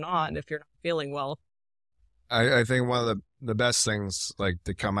be going on if you're not feeling well. I think one of the best things like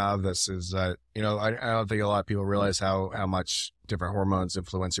to come out of this is that, I don't think a lot of people realize how much different hormones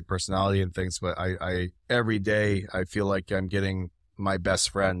influence your personality and things, but I every day I feel like I'm getting my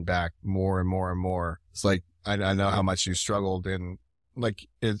best friend back more and more and more. It's like, I know how much you struggled and like,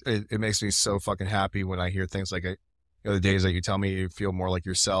 it makes me so fucking happy when I hear things like the days that you tell me you feel more like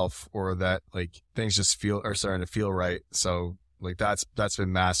yourself or that like things just are starting to feel right. So like that's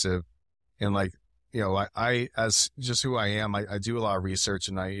been massive. And like, I as just who I am, I do a lot of research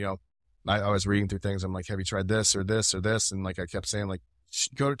and I was reading through things. I'm like, have you tried this or this or this? And like, I kept saying like,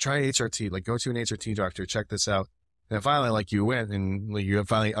 go try HRT, like go to an HRT doctor, check this out. And finally, like you went and like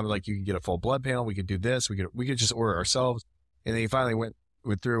I'm like, you can get a full blood panel. We could do this. We could just order ourselves. And then you finally went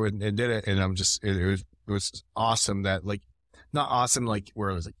through and did it. And I'm just, it was awesome that like, not awesome, like where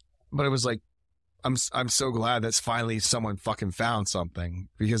it was like, but it was like, I'm so glad that's finally someone fucking found something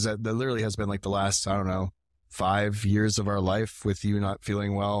because that literally has been like the last, I don't know, 5 years of our life with you not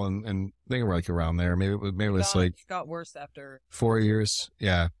feeling well. And I think we're like around there. Maybe it was like, it got worse after 4 years.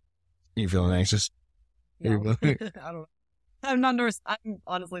 Yeah. You feeling anxious? No. I don't know. I'm not nervous. I'm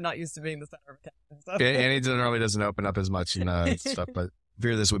honestly not used to being the center of attention. So. And it normally doesn't open up as much and stuff, but I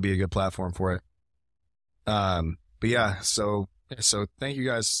figure this would be a good platform for it. But yeah, so thank you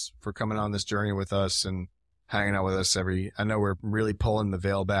guys for coming on this journey with us and hanging out with us I know we're really pulling the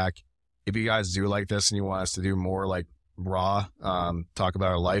veil back. If you guys do like this and you want us to do more like raw, talk about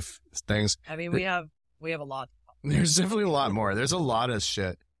our life things. I mean, we have a lot. There's definitely a lot more. There's a lot of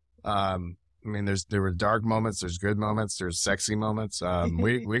shit. I mean, there were dark moments, there's good moments, there's sexy moments. I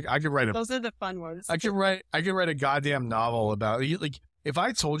could write those are the fun ones. I could write a goddamn novel about like, if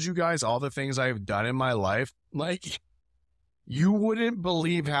I told you guys all the things I've done in my life, like you wouldn't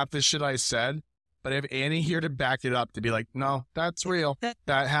believe half the shit I said, but I have Annie here to back it up to be like, no, that's real.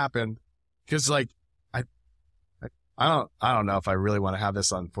 That happened. Cause like, I don't know if I really want to have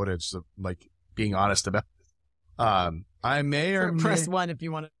this on footage. So like being honest about it. I may or press one if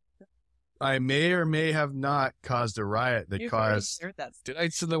you want to. I may or may have not caused a riot that caused. Did I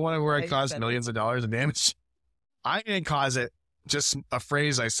say the one where I caused millions of dollars of damage? I didn't cause it. Just a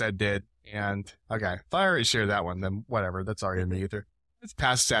phrase I said did. And okay, if I already shared that one, then whatever. That's already in the ether. It's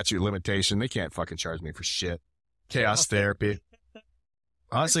past statute limitation. They can't fucking charge me for shit. Chaos therapy.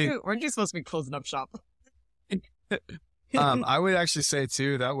 Honestly, weren't you supposed to be closing up shop? I would actually say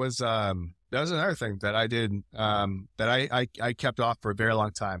too that was another thing that I did that I kept off for a very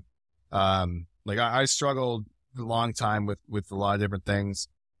long time. Like I struggled a long time with a lot of different things.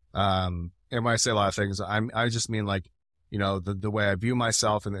 And when I say a lot of things, I just mean like, the way I view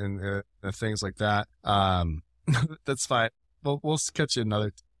myself and things like that. That's fine. We'll catch you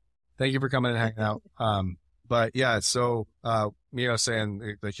another. Thank you for coming and hanging out. But yeah, so,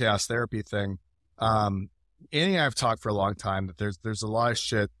 saying the chaos therapy thing, Andy and I have talked for a long time that there's a lot of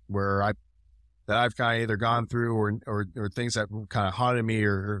shit where I've kind of either gone through or things that kind of haunted me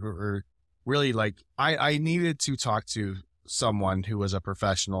or really like I needed to talk to someone who was a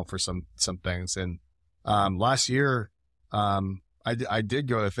professional for some things. And last year, I did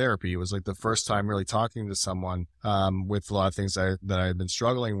go to therapy. It was like the first time really talking to someone with a lot of things that I had been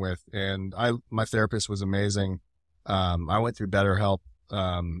struggling with. And my therapist was amazing. I went through BetterHelp.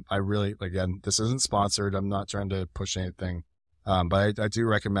 I really, again, this isn't sponsored. I'm not trying to push anything. But I do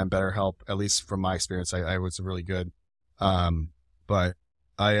recommend BetterHelp, at least from my experience. I was really good. But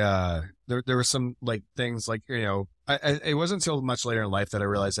there were some like things like, you know, it wasn't until much later in life that I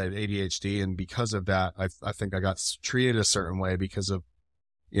realized I had ADHD. And because of that, I think I got treated a certain way because of,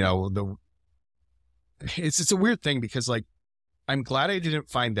 you know, it's a weird thing because like, I'm glad I didn't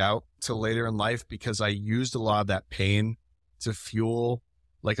find out till later in life because I used a lot of that pain to fuel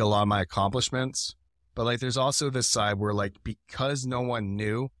like a lot of my accomplishments. But like, there's also this side where like, because no one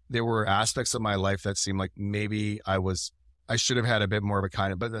knew, there were aspects of my life that seemed like maybe I should have had a bit more of a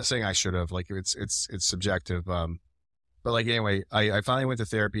kind of, but the saying I should have, like it's subjective. But like, anyway, I finally went to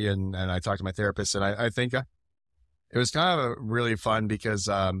therapy and I talked to my therapist and I think it was kind of really fun because,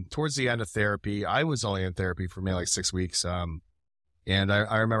 towards the end of therapy, I was only in therapy for maybe like 6 weeks. And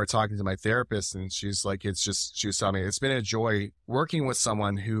I remember talking to my therapist and she's like, she was telling me it's been a joy working with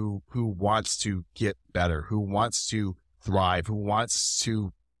someone who wants to get better, who wants to thrive, who wants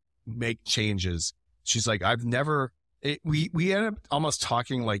to make changes. She's like, we ended up almost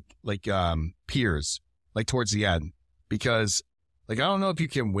talking like peers, like towards the end, because like, I don't know if you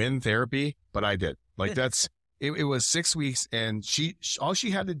can win therapy, but I did. Like it was 6 weeks and all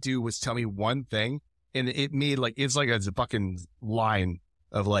she had to do was tell me one thing. And it made like, it's like a fucking line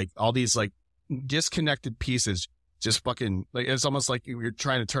of like all these like disconnected pieces, just fucking like, it's almost like you're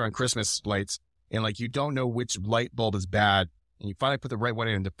trying to turn on Christmas lights and like, you don't know which light bulb is bad. And you finally put the right one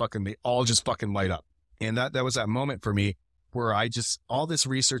in and they all just fucking light up. And that was that moment for me where all this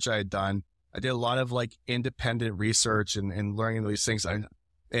research I had done, I did a lot of like independent research and learning these things. I'm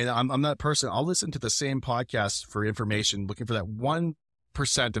that person. I'll listen to the same podcast for information, looking for that 1%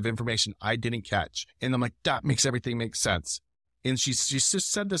 of information I didn't catch. And I'm like, that makes everything make sense. And she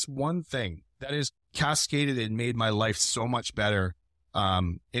just said this one thing that is cascaded and made my life so much better.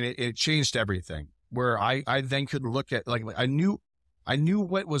 And it changed everything where I then could look at like, I knew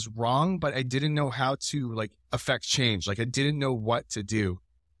what was wrong, but I didn't know how to like affect change. Like I didn't know what to do.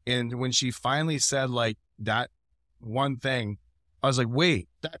 And when she finally said like that one thing, I was like, wait,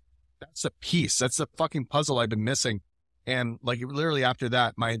 that's a piece. That's the fucking puzzle I've been missing. And like literally after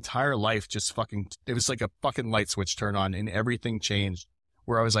that, my entire life just it was like a fucking light switch turned on and everything changed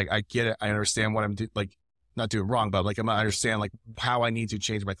where I was like, I get it. I understand what I'm like not doing wrong, but like I understand like how I need to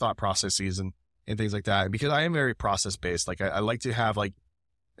change my thought processes and things like that. Because I am very process based. Like I like to have like,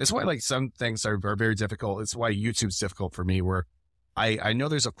 it's why like some things are very difficult. It's why YouTube's difficult for me where I know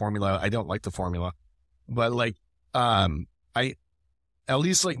there's a formula. I don't like the formula, but like, at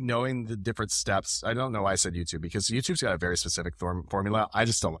least like knowing the different steps. I don't know why I said YouTube because YouTube's got a very specific formula. I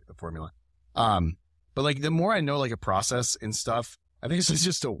just don't like the formula. But like the more I know like a process and stuff, I think I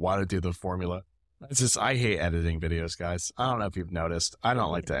just don't want to do the formula. It's just, I hate editing videos, guys. I don't know if you've noticed. I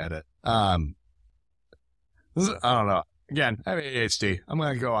don't like to edit. I don't know. Again, I have ADHD. I'm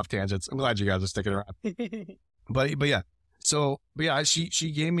going to go off tangents. I'm glad you guys are sticking around. But yeah. But yeah,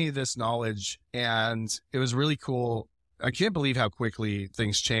 she gave me this knowledge and it was really cool. I can't believe how quickly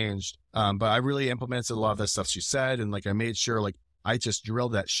things changed. But I really implemented a lot of that stuff she said. And like, I made sure like I just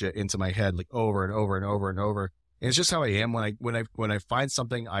drilled that shit into my head, like over and over and over and over. And it's just how I am when I find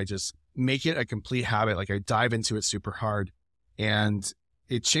something, I just make it a complete habit. Like I dive into it super hard and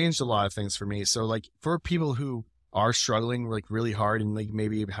it changed a lot of things for me. So like for people who are struggling like really hard and like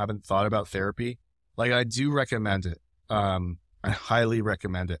maybe haven't thought about therapy, like I do recommend it. I highly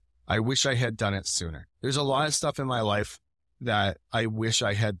recommend it. I wish I had done it sooner. There's a lot of stuff in my life that I wish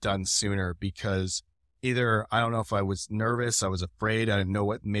I had done sooner because either, I don't know if I was nervous, I was afraid, I didn't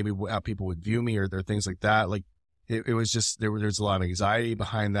know how people would view me or things like that. Like it was just, there's a lot of anxiety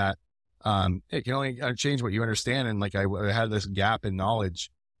behind that. It can only change what you understand. And like, I had this gap in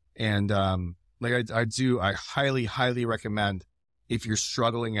knowledge and, like I highly, highly recommend if you're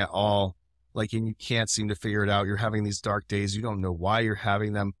struggling at all, like, and you can't seem to figure it out, you're having these dark days, you don't know why you're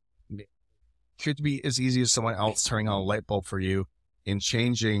having them. It could be as easy as someone else turning on a light bulb for you and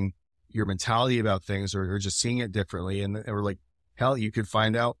changing your mentality about things or just seeing it differently. And we're like, hell, you could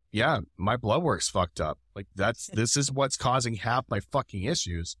find out, yeah, my blood work's fucked up. Like this is what's causing half my fucking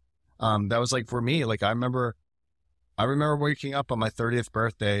issues. That was like, for me, like, I remember I remember waking up on my 30th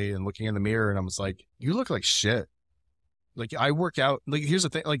birthday and looking in the mirror and I was like, you look like shit. Like I work out. Like here's the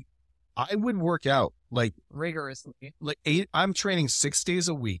thing. Like I would work out like rigorously. Like I'm training 6 days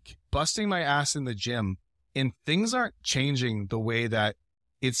a week, busting my ass in the gym, and things aren't changing the way that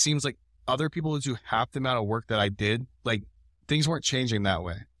it seems like other people who do half the amount of work that I did, like things weren't changing that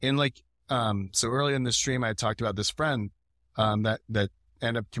way. And like, so early in the stream, I talked about this friend, that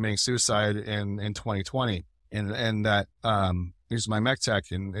ended up committing suicide in 2020. And that, he was my mech tech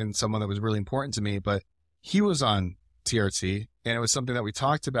and someone that was really important to me, but he was on TRT and it was something that we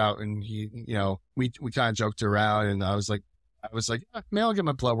talked about. And he, you know, we kind of joked around and I was like, maybe I'll get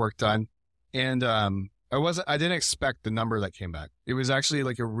my blood work done. And, I didn't expect the number that came back. It was actually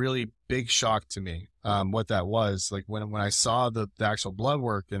like a really big shock to me, what that was. Like when I saw the actual blood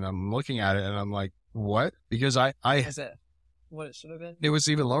work and I'm looking at it and I'm like, what? Because Is it what it should have been? it was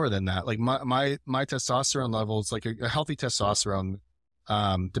even lower than that. Like my testosterone levels, like a healthy testosterone,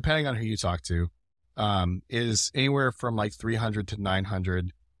 depending on who you talk to, is anywhere from like 300 to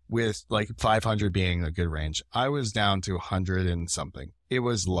 900 with like 500 being a good range. I was down to 100 and something. It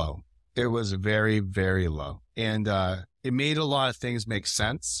was low. It was very, very low. And, it made a lot of things make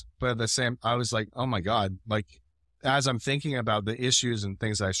sense, but at the same, I was like, oh my God, like as I'm thinking about the issues and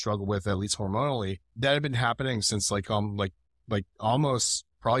things that I struggle with, at least hormonally, that had been happening since like almost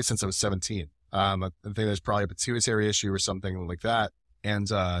probably since I was 17. I think there's probably a pituitary issue or something like that.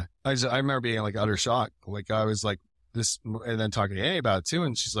 And, I remember being like utter shock. Like I was like this, and then talking to Annie about it too.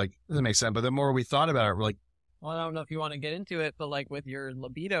 And she's like, doesn't make sense. But the more we thought about it, we're like, well, I don't know if you want to get into it, but like with your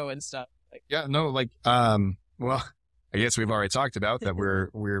libido and stuff. Like, yeah, no, like, well, I guess we've already talked about that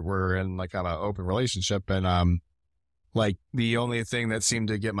we're in like kind of an open relationship. And, like the only thing that seemed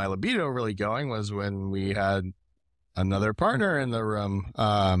to get my libido really going was when we had another partner in the room.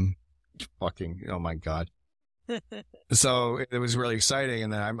 Fucking, oh my God. So it was really exciting.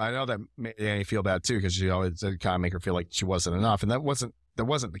 And then I know that made Annie feel bad too, because she always kind of make her feel like she wasn't enough. And that wasn't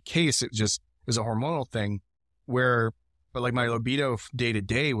the case. It was a hormonal thing but like my libido day to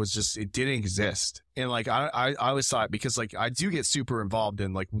day was just, it didn't exist. And like, I always thought, because like I do get super involved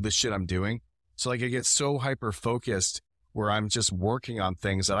in like the shit I'm doing. So like I get so hyper focused where I'm just working on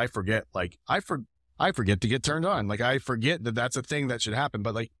things that I forget, like I forget to get turned on. Like I forget that that's a thing that should happen,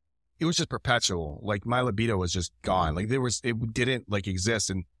 but like it was just perpetual. Like my libido was just gone. Like it didn't like exist.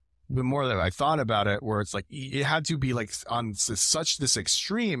 And the more that I thought about it, where it's like, it had to be like on such this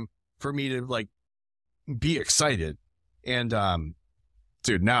extreme for me to like be excited. And,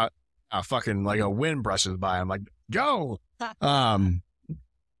 dude, now fucking like a wind brushes by. I'm like, go.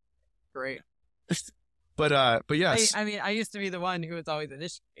 great. But yes. I mean, I used to be the one who was always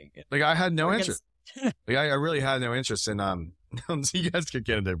initiating it. Like I had no interest. Like I really had no interest in, you guys could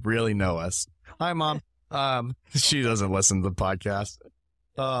get to really know us. Hi, Mom. She doesn't listen to the podcast.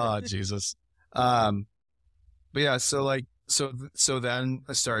 Oh, Jesus. But yeah, so then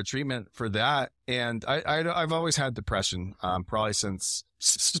I started treatment for that. And I've always had depression, probably since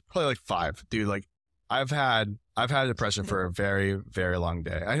probably like 5, dude. Like I've had depression for a very, very long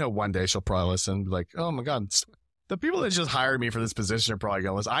day. I know one day she'll probably listen and be like, oh my God, the people that just hired me for this position are probably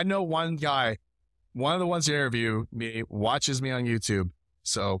going to listen. I know one guy, one of the ones who interview me, watches me on YouTube.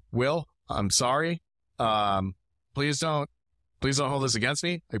 So Will, I'm sorry. Please don't hold this against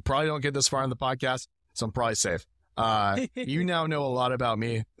me. I probably don't get this far in the podcast, so I'm probably safe. You now know a lot about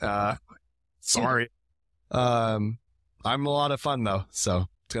me. Sorry. I'm a lot of fun though, so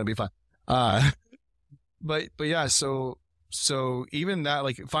it's gonna be fun. But yeah, so even that,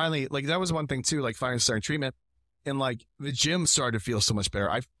 like finally, like that was one thing too, like finally starting treatment, and like the gym started to feel so much better.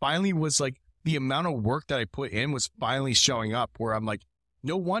 I finally was like, the amount of work that I put in was finally showing up, where I'm like,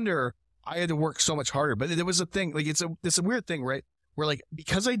 no wonder I had to work so much harder. But there was a thing, like it's a weird thing, right? Where like,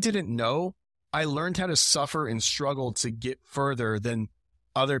 because I didn't know, I learned how to suffer and struggle to get further than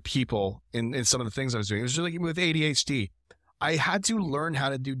other people in some of the things I was doing. It was just like with ADHD. I had to learn how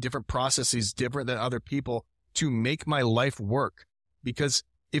to do different processes different than other people to make my life work. Because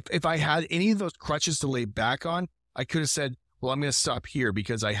if I had any of those crutches to lay back on, I could have said, well, I'm going to stop here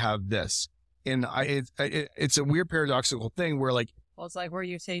because I have this. And it's a weird paradoxical thing where like, well, it's like where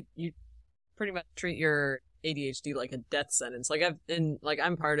you say you pretty much treat your ADHD like a death sentence. Like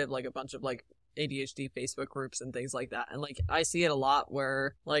I'm part of like a bunch of like ADHD Facebook groups and things like that. And like, I see it a lot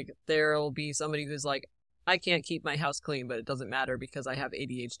where like there'll be somebody who's like, I can't keep my house clean, but it doesn't matter because I have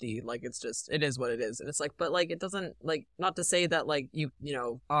ADHD. Like, it's just, it is what it is. And it's like, but like, it doesn't, like, not to say that like you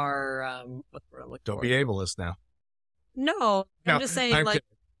know, are, what's the word I'm looking don't for? be ableist now. No, No, I'm just saying I'm like,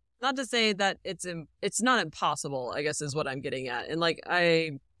 kidding. not to say that it's not impossible, I guess is what I'm getting at. And like,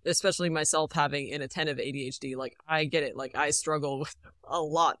 I especially myself having inattentive ADHD, like I get it. Like I struggle with a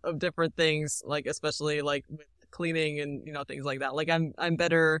lot of different things, like especially like with cleaning and, you know, things like that. Like I'm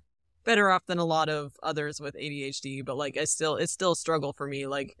better off than a lot of others with ADHD, but like it's still a struggle for me.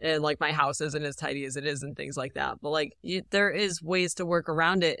 Like, and like my house isn't as tidy as it is and things like that. But like there is ways to work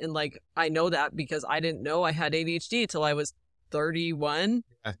around it. And like, I know that because I didn't know I had ADHD till I was 31.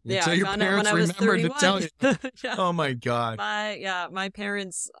 Yeah, until your parents remembered to tell you. Yeah. Oh my God. My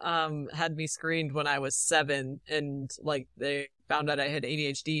parents had me screened when I was 7, and like they found out I had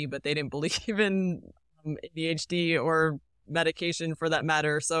ADHD, but they didn't believe in ADHD or medication for that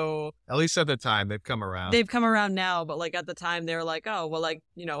matter. So at least at the time, they've come around. They've come around now, but like at the time they were like, oh well, like,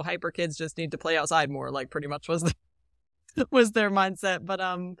 you know, hyper kids just need to play outside more, like pretty much was was their mindset. But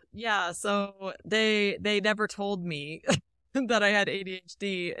yeah, so they never told me that I had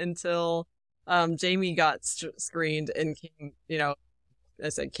ADHD until Jamie got screened and came, you know, I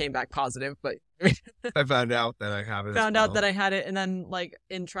said came back positive, but I found out that I have it. Found out that I had it, and then like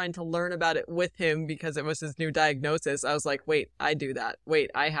in trying to learn about it with him because it was his new diagnosis, I was like, wait, I do that. Wait,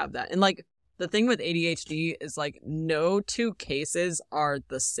 I have that. And like the thing with ADHD is like no two cases are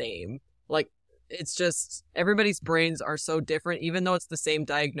the same. Like it's just everybody's brains are so different, even though it's the same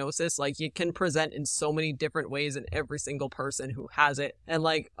diagnosis. Like it can present in so many different ways in every single person who has it. And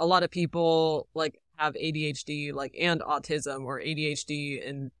like a lot of people like have ADHD like and autism, or ADHD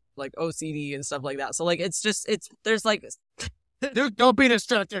and like OCD and stuff like that. So like it's there's like Dude, don't be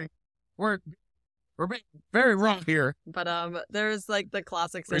distracted. We're being very wrong here. But there's like the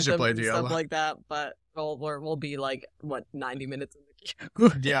classic symptoms and stuff like that. But we'll be like what 90 minutes in the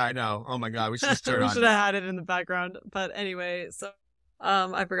queue. Yeah, I know. Oh my God, we should just turn we on. should have had it in the background. But anyway, so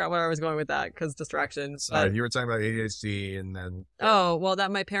I forgot where I was going with that because distractions. Sorry, you were talking about ADHD and then... Oh, well, that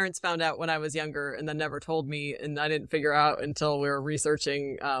my parents found out when I was younger and then never told me, and I didn't figure out until we were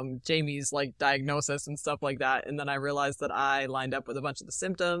researching Jamie's, like, diagnosis and stuff like that, and then I realized that I lined up with a bunch of the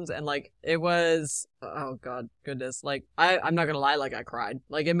symptoms, and, like, it was... Oh, God, goodness. Like, I'm not gonna lie, like, I cried.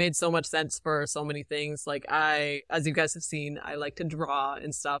 Like, it made so much sense for so many things. Like, as you guys have seen, I like to draw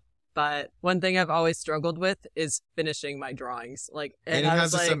and stuff. But one thing I've always struggled with is finishing my drawings. Like, and he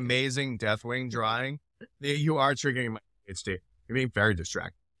has this amazing Deathwing drawing. You are triggering my ADHD. You're being very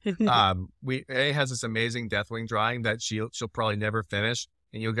distracted. A has this amazing Deathwing drawing that she'll probably never finish,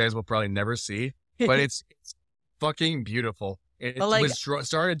 and you guys will probably never see. But it's fucking beautiful. It was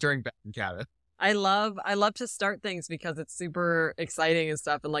started during Back in Cabin. I love to start things because it's super exciting and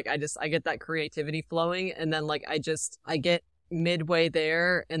stuff, and like I get that creativity flowing, and then like I get midway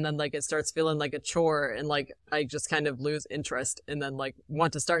there, and then like it starts feeling like a chore, and like I just kind of lose interest, and then like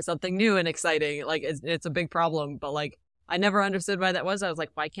want to start something new and exciting. Like it's a big problem, but like I never understood why that was. I was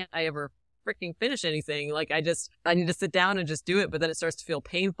like, why can't I ever freaking finish anything? Like I need to sit down and just do it, but then it starts to feel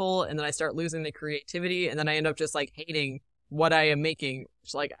painful, and then I start losing the creativity, and then I end up just like hating what I am making.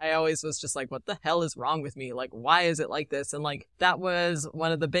 Which, like, I always was just like, what the hell is wrong with me? Like, why is it like this? And like that was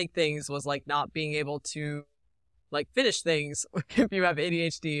one of the big things, was like not being able to like finish things if you have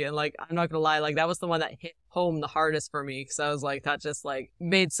ADHD. And like, I'm not gonna lie, like that was the one that hit home the hardest for me. So I was like, that just like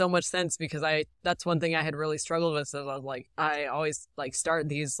made so much sense, because that's one thing I had really struggled with. So I was like, I always like start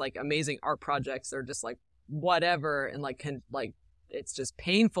these like amazing art projects or just like whatever, and like it's just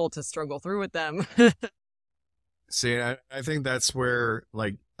painful to struggle through with them. See, I think that's where,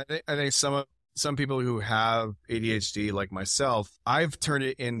 like, I think some people who have ADHD, like myself, I've turned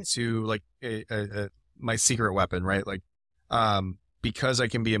it into like my secret weapon, right? Like, because I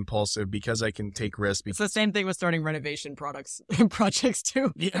can be impulsive, because I can take risks. It's the same thing with starting renovation projects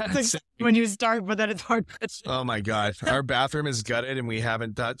too. Yeah, like when you start, but then it's hard. Oh my God, our bathroom is gutted and we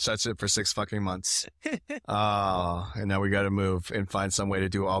haven't touched it for 6 fucking months. And now we got to move and find some way to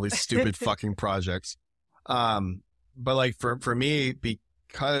do all these stupid fucking projects. But like for me,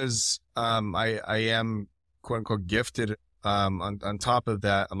 because I am quote unquote gifted, on top of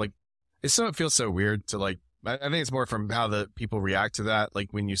that, I'm like, it feels so weird to like, I think it's more from how the people react to that.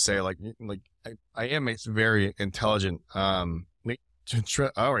 Like when you say like I am very intelligent. I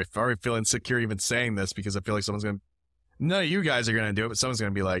already feel insecure even saying this, because I feel like none of you guys are gonna do it, but someone's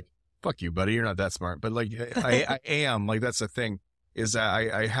gonna be like, fuck you, buddy, you're not that smart. But like I am, like, that's the thing, is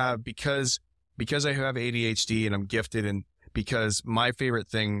that I have, because I have ADHD and I'm gifted, and because my favorite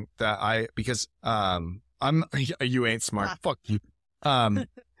thing you ain't smart. Fuck you.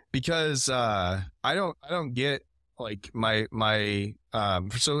 Because I don't get like my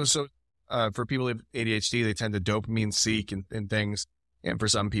for people with ADHD, they tend to dopamine seek and things, and for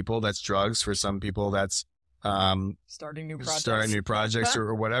some people that's drugs, for some people that's Starting new projects.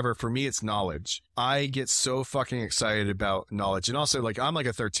 or whatever. For me, it's knowledge. I get so fucking excited about knowledge. And also, like, I'm like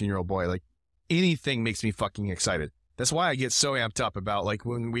a 13-year-old boy. Like, anything makes me fucking excited. That's why I get so amped up about, like,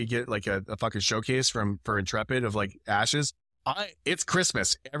 when we get like a fucking showcase for Intrepid of like Ashes. It's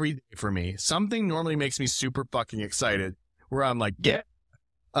Christmas every day for me. Something normally makes me super fucking excited where I'm like, yeah.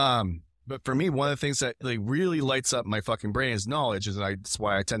 But for me, one of the things that like really lights up my fucking brain is knowledge. That's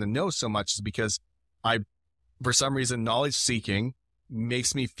why I tend to know so much, is because for some reason, knowledge seeking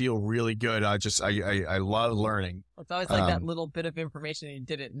makes me feel really good. I love learning. It's always like that little bit of information you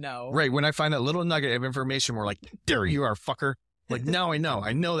didn't know. Right. When I find that little nugget of information, we're like, there you are, fucker. Like, now I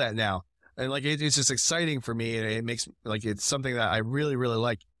know that now. And like, it's just exciting for me. And it makes like, it's something that I really, really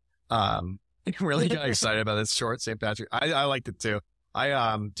like. I really got excited about this short St. Patrick. I liked it too.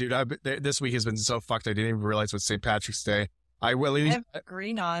 This week has been so fucked. I didn't even realize what St. Patrick's Day. I have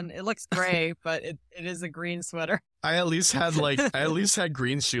green on. It looks gray, but it is a green sweater. I at least had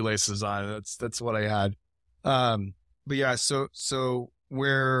green shoelaces on. That's what I had. But yeah, so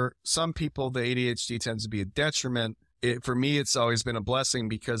where some people, the ADHD tends to be a detriment, for me, it's always been a blessing,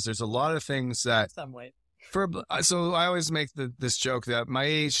 because there's a lot of things that some way. So I always make this joke that my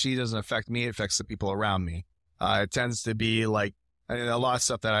ADHD doesn't affect me. It affects the people around me. It tends to be like, and a lot of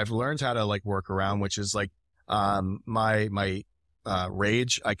stuff that I've learned how to like work around, which is like, my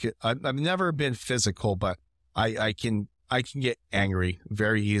rage. I've never been physical, but I can get angry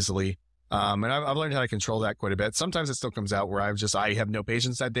very easily. And I've learned how to control that quite a bit. Sometimes it still comes out where I have no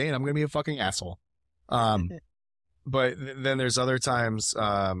patience that day and I'm going to be a fucking asshole. But then there's other times.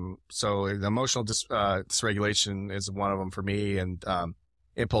 So emotional dysregulation is one of them for me, and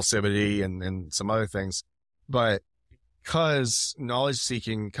impulsivity and some other things. But because knowledge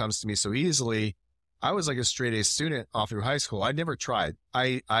seeking comes to me so easily, I was like a straight A student all through high school. I never tried.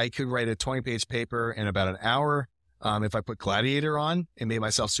 I could write a 20-page paper in about an hour. If I put Gladiator on and made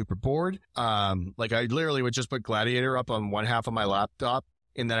myself super bored, like I literally would just put Gladiator up on one half of my laptop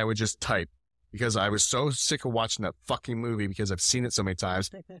and then I would just type, because I was so sick of watching that fucking movie because I've seen it so many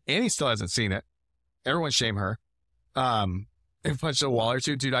times. Annie still hasn't seen it. Everyone shame her. And punched a wall or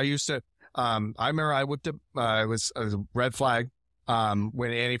two. Dude, I used to, I remember I whipped up, it was a red flag,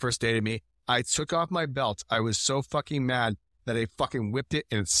 when Annie first dated me. I took off my belt. I was so fucking mad that I fucking whipped it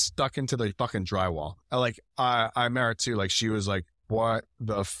and it stuck into the fucking drywall. I remember too, like she was like, what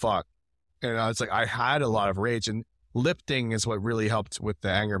the fuck? And I was like, I had a lot of rage, and lifting is what really helped with the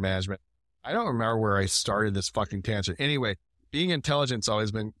anger management. I don't remember where I started this fucking tangent. Anyway, being intelligent's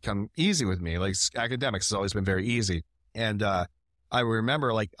always come easy with me. Like academics has always been very easy. And, I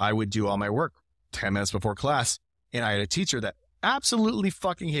remember like I would do all my work 10 minutes before class, and I had a teacher that absolutely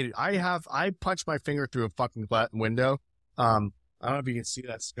fucking hated. I punched my finger through a fucking window. I don't know if you can see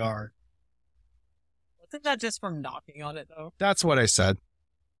that scar. Wasn't that just from knocking on it though? That's what I said.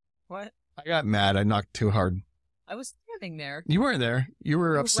 What? I got mad. I knocked too hard. I was standing there. You weren't there. You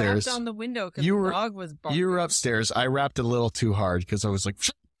were upstairs. You rapped on the window because the dog was barking. You were upstairs. I rapped a little too hard because I was like,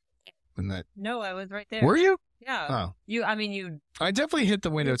 and that. No, I was right there. Were you? Yeah. Oh. You. I definitely hit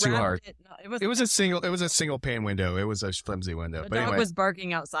the window too hard. It was a single pane window. It was a flimsy window. The dog was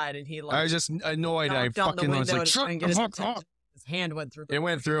barking outside, and he like. I was just annoyed. I fucking was like, shut the fuck up. His hand went through. It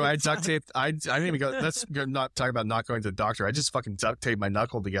went through. I duct taped. I didn't even go. Let's not talk about not going to the doctor. I just fucking duct taped my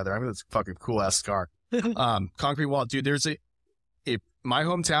knuckle together. I mean, it's a fucking cool ass scar. Concrete wall, dude. If my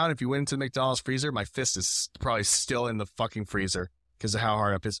hometown, if you went into the McDonald's freezer, my fist is probably still in the fucking freezer because of how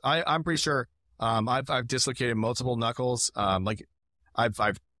hard up it is. I'm pretty sure. I've dislocated multiple knuckles. Like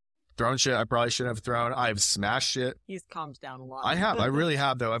I've thrown shit I probably shouldn't have thrown. I've smashed shit. He's calmed down a lot. I have. I really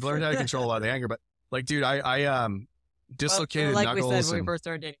have though. I've learned how to control a lot of the anger. But like, dude, I dislocated like knuckles. Like we said when we first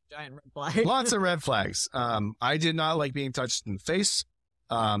started dating, giant red flag. Lots of red flags. I did not like being touched in the face.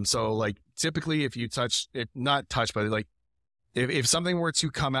 So like typically if something were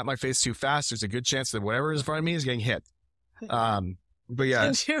to come at my face too fast, there's a good chance that whatever is in front of me is getting hit. But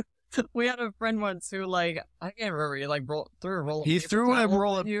yeah. We had a friend once who like, I can't remember, he like threw a roll of he paper threw a towels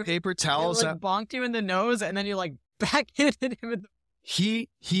roll at of you. paper towels He like bonked you in the nose, and then you like back hit him in the... He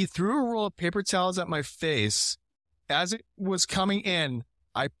threw a roll of paper towels at my face. As it was coming in,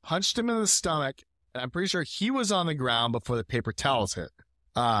 I punched him in the stomach, and I'm pretty sure he was on the ground before the paper towels hit.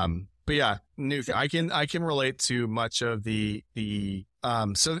 But yeah, Nuke, I can relate to much of the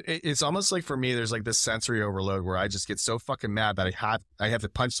so it's almost like for me, there's like this sensory overload where I just get so fucking mad that I have to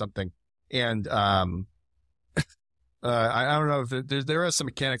punch something. And, I don't know if there are some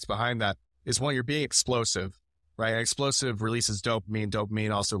mechanics behind that. Is when you're being explosive, right? Explosive releases dopamine.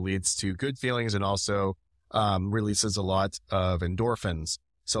 Dopamine also leads to good feelings and also, releases a lot of endorphins.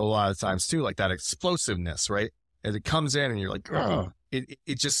 So a lot of times too, like that explosiveness, right? As it comes in and you're like, oh,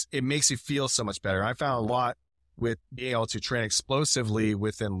 it makes you feel so much better. I found a lot with being able to train explosively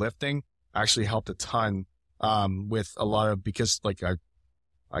within lifting actually helped a ton, with a lot of, because like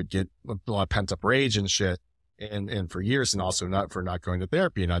I get a lot of pent up rage and shit. And for years, and also not going to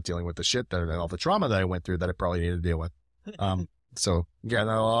therapy and not dealing with the shit all the trauma that I went through that I probably needed to deal with. So again,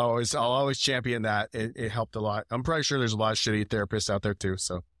 I'll always champion that. It helped a lot. I'm pretty sure there's a lot of shitty therapists out there too.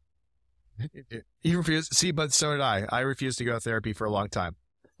 So he refused. See, but so did I. I refused to go to therapy for a long time.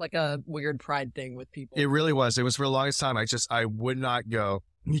 Like a weird pride thing with people. It really was. It was for the longest time. I would not go.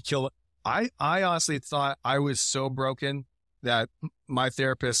 I honestly thought I was so broken that my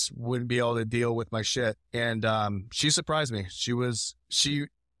therapist wouldn't be able to deal with my shit. And she surprised me. She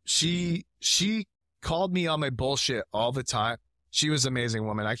called me on my bullshit all the time. She was an amazing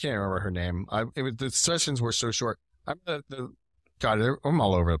woman. I can't remember her name. The sessions were so short. God, I'm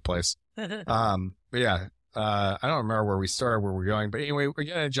all over the place. But yeah, I don't remember where we started, where we're going. But anyway, we're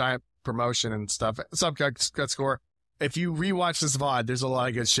getting a giant promotion and stuff. What's up, Gut Score? If you rewatch this VOD, there's a lot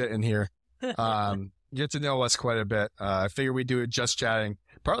of good shit in here. Get to know us quite a bit. I figure we do it just chatting.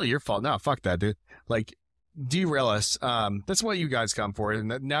 Partly your fault. No, fuck that, dude. Like, derail us. That's what you guys come for.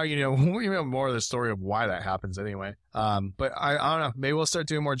 And now you know more of the story of why that happens anyway. But I don't know. Maybe we'll start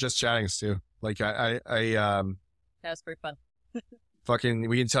doing more just chattings too. Like That's pretty fun.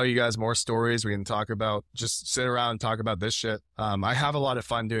 we can tell you guys more stories. We can just sit around and talk about this shit. I have a lot of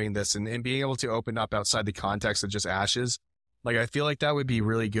fun doing this and being able to open up outside the context of just ashes. Like, I feel like that would be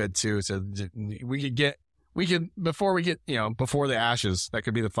really good too. So before the ashes, that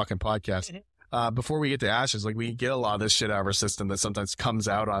could be the fucking podcast. Before we get to ashes, like, we can get a lot of this shit out of our system that sometimes comes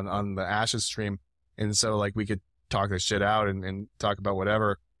out on the ashes stream. And so like we could talk this shit out and talk about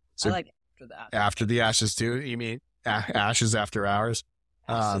whatever. So I like after the ashes. After the ashes too? You mean ashes after hours?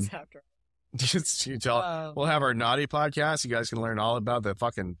 Ashes after. We'll have our naughty podcast. You guys can learn all about the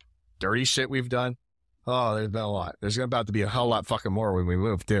fucking dirty shit we've done. Oh, there's been a lot. There's about to be a hell lot fucking more when we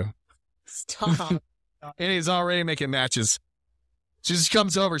move too. Stop. And he's already making matches. She just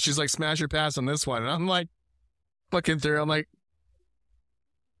comes over. She's like, smash your pass on this one. And I'm like, looking through. I'm like,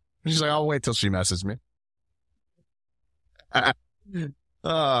 she's like, I'll wait till she messages me.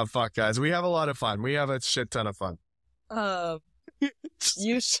 Oh, fuck, guys. We have a lot of fun. We have a shit ton of fun.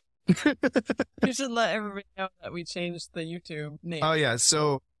 You should let everybody know that we changed the YouTube name. Oh, yeah.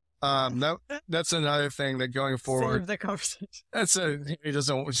 So, that's another thing that going forward. Save the conversation.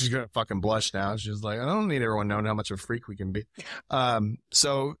 She's gonna fucking blush now. She's like, I don't need everyone knowing how much of a freak we can be.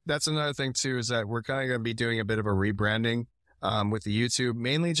 So that's another thing too, is that we're kind of gonna be doing a bit of a rebranding, with the YouTube,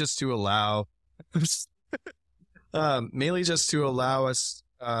 mainly just to allow us,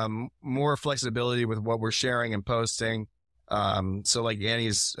 more flexibility with what we're sharing and posting. So like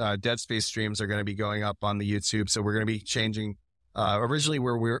Annie's, Dead Space streams are going to be going up on the YouTube. So we're going to be changing. Originally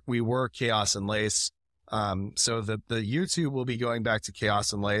we were Chaos and Lace. So the YouTube will be going back to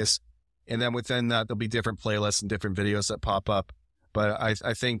Chaos and Lace. And then within that, there'll be different playlists and different videos that pop up. But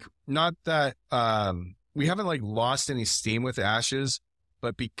I think not that, we haven't like lost any steam with Ashes,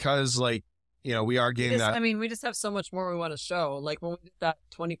 but because like, we are getting that. I mean, we just have so much more we want to show. Like when we did that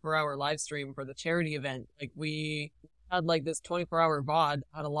 24-hour live stream for the charity event, like we had like this 24-hour VOD,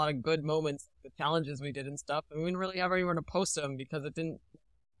 had a lot of good moments, the challenges we did and stuff, and we didn't really have anywhere to post them because it didn't,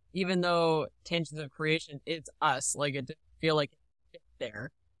 even though Tangents of Creation is us, like it didn't feel like it fit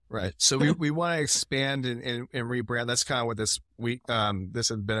there. Right. So we want to expand and rebrand. That's kind of what this week, this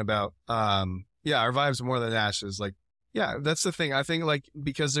has been about. Our vibes more than Ashes. Like, yeah, that's the thing. I think like,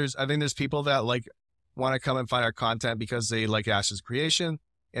 because there's people that like want to come and find our content because they like Ashes Creation.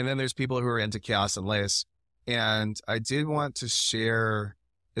 And then there's people who are into Chaos and Lace. And I did want to share,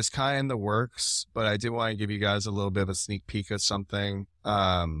 it's kind of in the works, but I did want to give you guys a little bit of a sneak peek of something,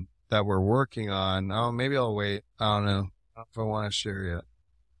 that we're working on. Oh, maybe I'll wait. I don't know if I want to share yet.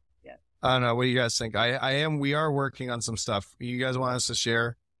 Yeah. I don't know. What do you guys think? We are working on some stuff. You guys want us to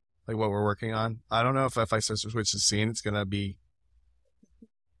share like what we're working on? I don't know if I switch the scene, it's going to be,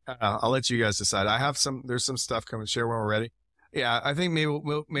 I'll let you guys decide. There's some stuff coming. Share when we're ready. Yeah, I think maybe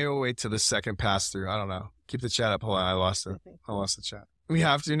we'll wait till the second pass through. I don't know. Keep the chat up. Hold on, I lost the chat. We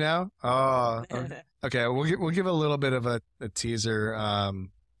have to now. Oh, okay. We'll give a little bit of a teaser. I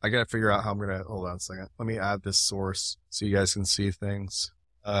gotta figure out how I'm gonna. Hold on a second. Let me add this source so you guys can see things.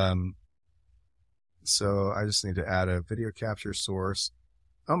 So I just need to add a video capture source.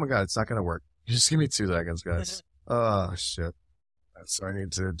 Oh my god, it's not gonna work. Just give me 2 seconds, guys. Oh shit. So I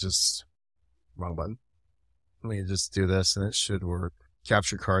need to wrong button. Let me just do this and it should work.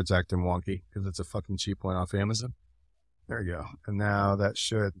 Capture card's acting wonky because it's a fucking cheap one off Amazon. There you go. And now that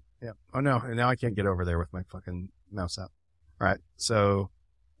should, yeah. Oh no, and now I can't get over there with my fucking mouse out. All right, so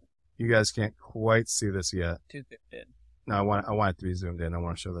you guys can't quite see this yet. Too zoomed in. No, I want it to be zoomed in. I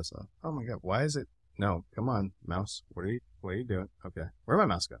want to show this off. Oh my god, why is it? No, come on, mouse. What are you doing? Okay, where'd my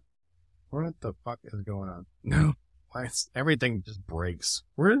mouse go? What the fuck is going on? No, why is everything just breaks?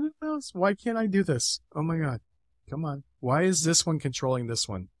 Where is the mouse? Why can't I do this? Oh my god, come on. Why is this one controlling this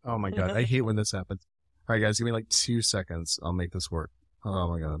one? Oh my god, I hate when this happens. All right, guys, give me like 2 seconds. I'll make this work. Oh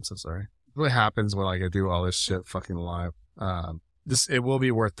my god, I'm so sorry. What happens when I do all this shit fucking live? It will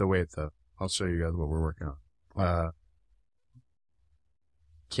be worth the wait though. I'll show you guys what we're working on.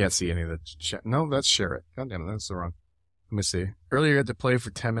 Can't see any of the chat. No, that's share it. God damn it, that's the wrong. Let me see. Earlier, you had to play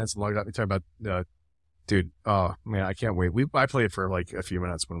for 10 minutes and logged out. You talking about, dude. Oh man, I can't wait. I played for like a few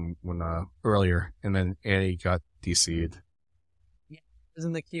minutes when earlier, and then Annie got DC'd. Yeah, I was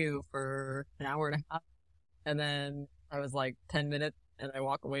in the queue for an hour and a half, and then I was like 10 minutes, and I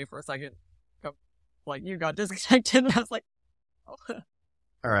walk away for a second. Like you got disconnected, and I was like, oh.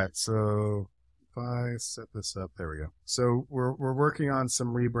 All right, so if I set this up, there we go. So we're working on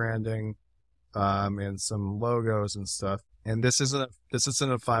some rebranding, and some logos and stuff. And this isn't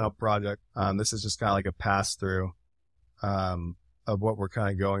a final project. This is just kind of like a pass through, of what we're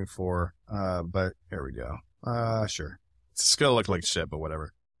kind of going for. But here we go. Sure. It's gonna look like shit, but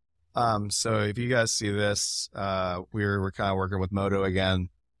whatever. So if you guys see this, we're kind of working with Moto again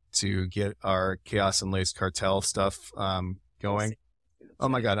to get our Chaos and Lace Cartel stuff, going. Oh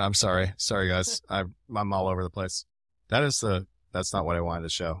my god, I'm sorry. Sorry guys. I'm all over the place. That's not what I wanted to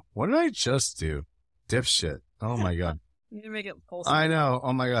show. What did I just do? Dipshit. Oh my god. You need to make it full. I know.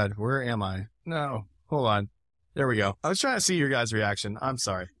 Oh my god. Where am I? No. Hold on. There we go. I was trying to see your guys' reaction. I'm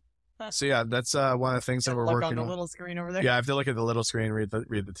sorry. So yeah, that's one of the things that we're working on. The little screen over there. Yeah, I have to look at the little screen, read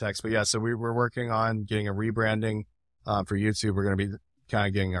the text. But yeah, so we're working on getting a rebranding for YouTube. We're going to be kind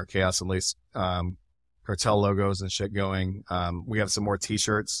of getting our Chaos and Lace Cartel logos and shit going. We have some more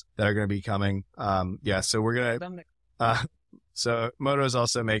T-shirts that are going to be coming. Yeah, so we're gonna. So Moto is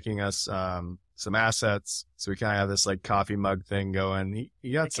also making us some assets. So we kind of have this like coffee mug thing going.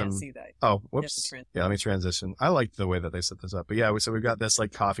 You got some. Can't see that. Oh, whoops. Yeah, let me transition. I like the way that they set this up. But yeah, so we've got this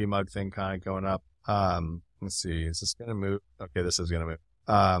like coffee mug thing kind of going up. Let's see. Is this gonna move? Okay, this is gonna move.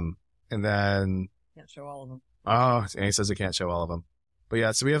 And then. Can't show all of them. Oh, and he says it can't show all of them. But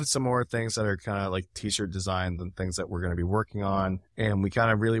yeah, so we have some more things that are kind of like T-shirt designs and things that we're going to be working on. And we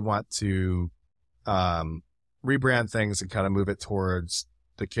kind of really want to rebrand things and kind of move it towards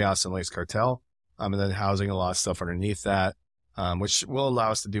the Chaos and Lace Cartel. And then housing a lot of stuff underneath that, which will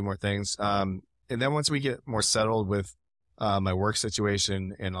allow us to do more things. And then once we get more settled with my work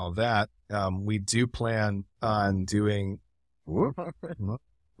situation and all that, we do plan on doing... Whoop,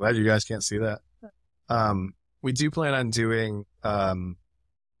 glad you guys can't see that. We do plan on doing...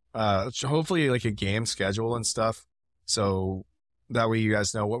 hopefully like a game schedule and stuff. So that way you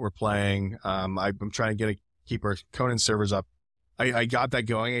guys know what we're playing. I'm trying to keep our Conan servers up. I got that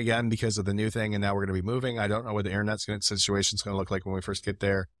going again because of the new thing, and now we're going to be moving. I don't know what the internet situation's going to look like when we first get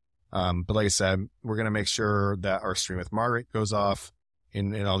there. But like I said, we're going to make sure that our stream with Margaret goes off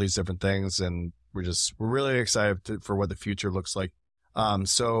in all these different things. And we're really excited for what the future looks like.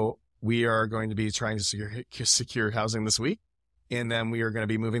 So we are going to be trying to secure housing this week. And then we are going to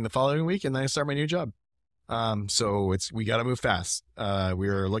be moving the following week, and then I start my new job. So we got to move fast. We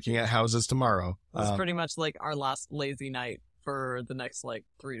are looking at houses tomorrow. It's pretty much like our last lazy night for the next like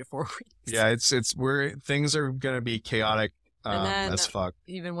 3 to 4 weeks. Yeah, things are going to be chaotic as fuck.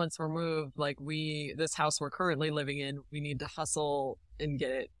 Even once we're moved, like this house we're currently living in, we need to hustle and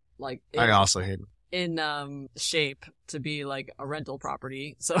get it like. I also hate it. In shape to be like a rental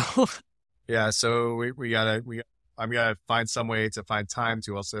property. So. Yeah, so I'm going to find some way to find time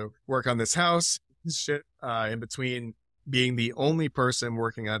to also work on this house shit, in between being the only person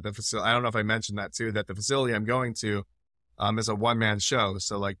working at the facility. I don't know if I mentioned that too, that the facility I'm going to, is a one-man show.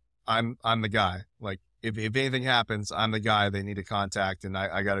 So like, I'm the guy. Like if anything happens, I'm the guy they need to contact, and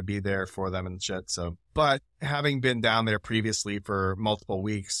I got to be there for them and shit. So, but having been down there previously for multiple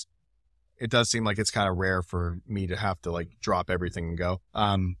weeks, it does seem like it's kind of rare for me to have to like drop everything and go.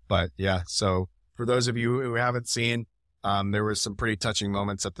 But yeah, so for those of you who haven't seen, there were some pretty touching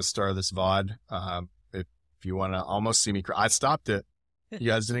moments at the start of this VOD. If you want to almost see me cry, I stopped it. You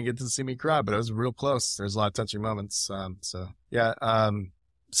guys didn't get to see me cry, but it was real close. There's a lot of touching moments. So yeah.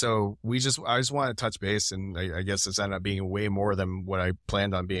 So I just wanted to touch base, and I guess this ended up being way more than what I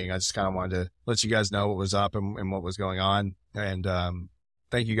planned on being. I just kind of wanted to let you guys know what was up and what was going on. And,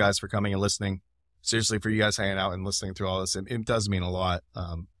 thank you guys for coming and listening. Seriously, for you guys hanging out and listening through all this, it does mean a lot.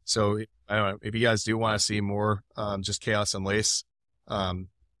 So I don't know if you guys do want to see more, just Chaos and Lace,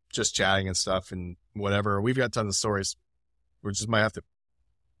 just chatting and stuff and whatever. We've got tons of stories. We just might have to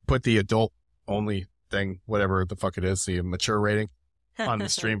put the adult only thing, whatever the fuck it is, the mature rating on the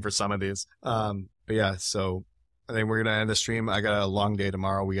stream for some of these. But yeah, so I think we're going to end the stream. I got a long day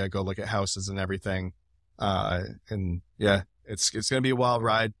tomorrow. We got to go look at houses and everything. And yeah, it's going to be a wild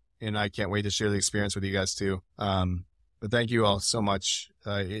ride, and I can't wait to share the experience with you guys too. But thank you all so much.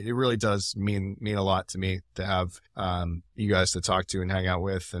 It really does mean a lot to me to have you guys to talk to and hang out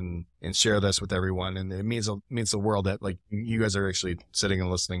with and share this with everyone. And it means the world that like you guys are actually sitting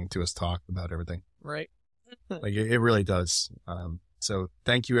and listening to us talk about everything. Right. Like it really does. So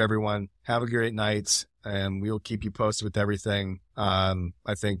thank you, everyone. Have a great night, and we'll keep you posted with everything. I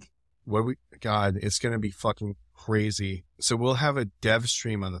think it's going to be fucking crazy. So we'll have a dev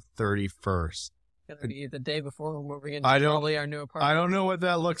stream on the 31st. Gonna be the day before we're moving into probably our new apartment. I don't know what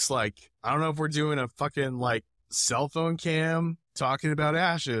that looks like. I don't know if we're doing a fucking like cell phone cam talking about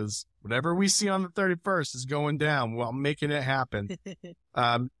ashes. Whatever we see on the 31st is going down. Well, I'm making it happen.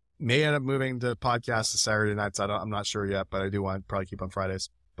 May end up moving the podcast to Saturday nights. I'm not sure yet, but I do want to probably keep on Fridays.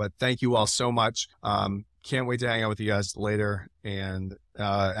 But thank you all so much. Can't wait to hang out with you guys later. And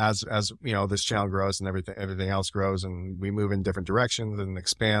as you know, this channel grows and everything else grows, and we move in different directions and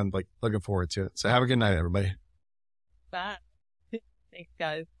expand. Like looking forward to it. So have a good night, everybody. Bye. Thanks,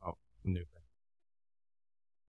 guys. Oh, new thing.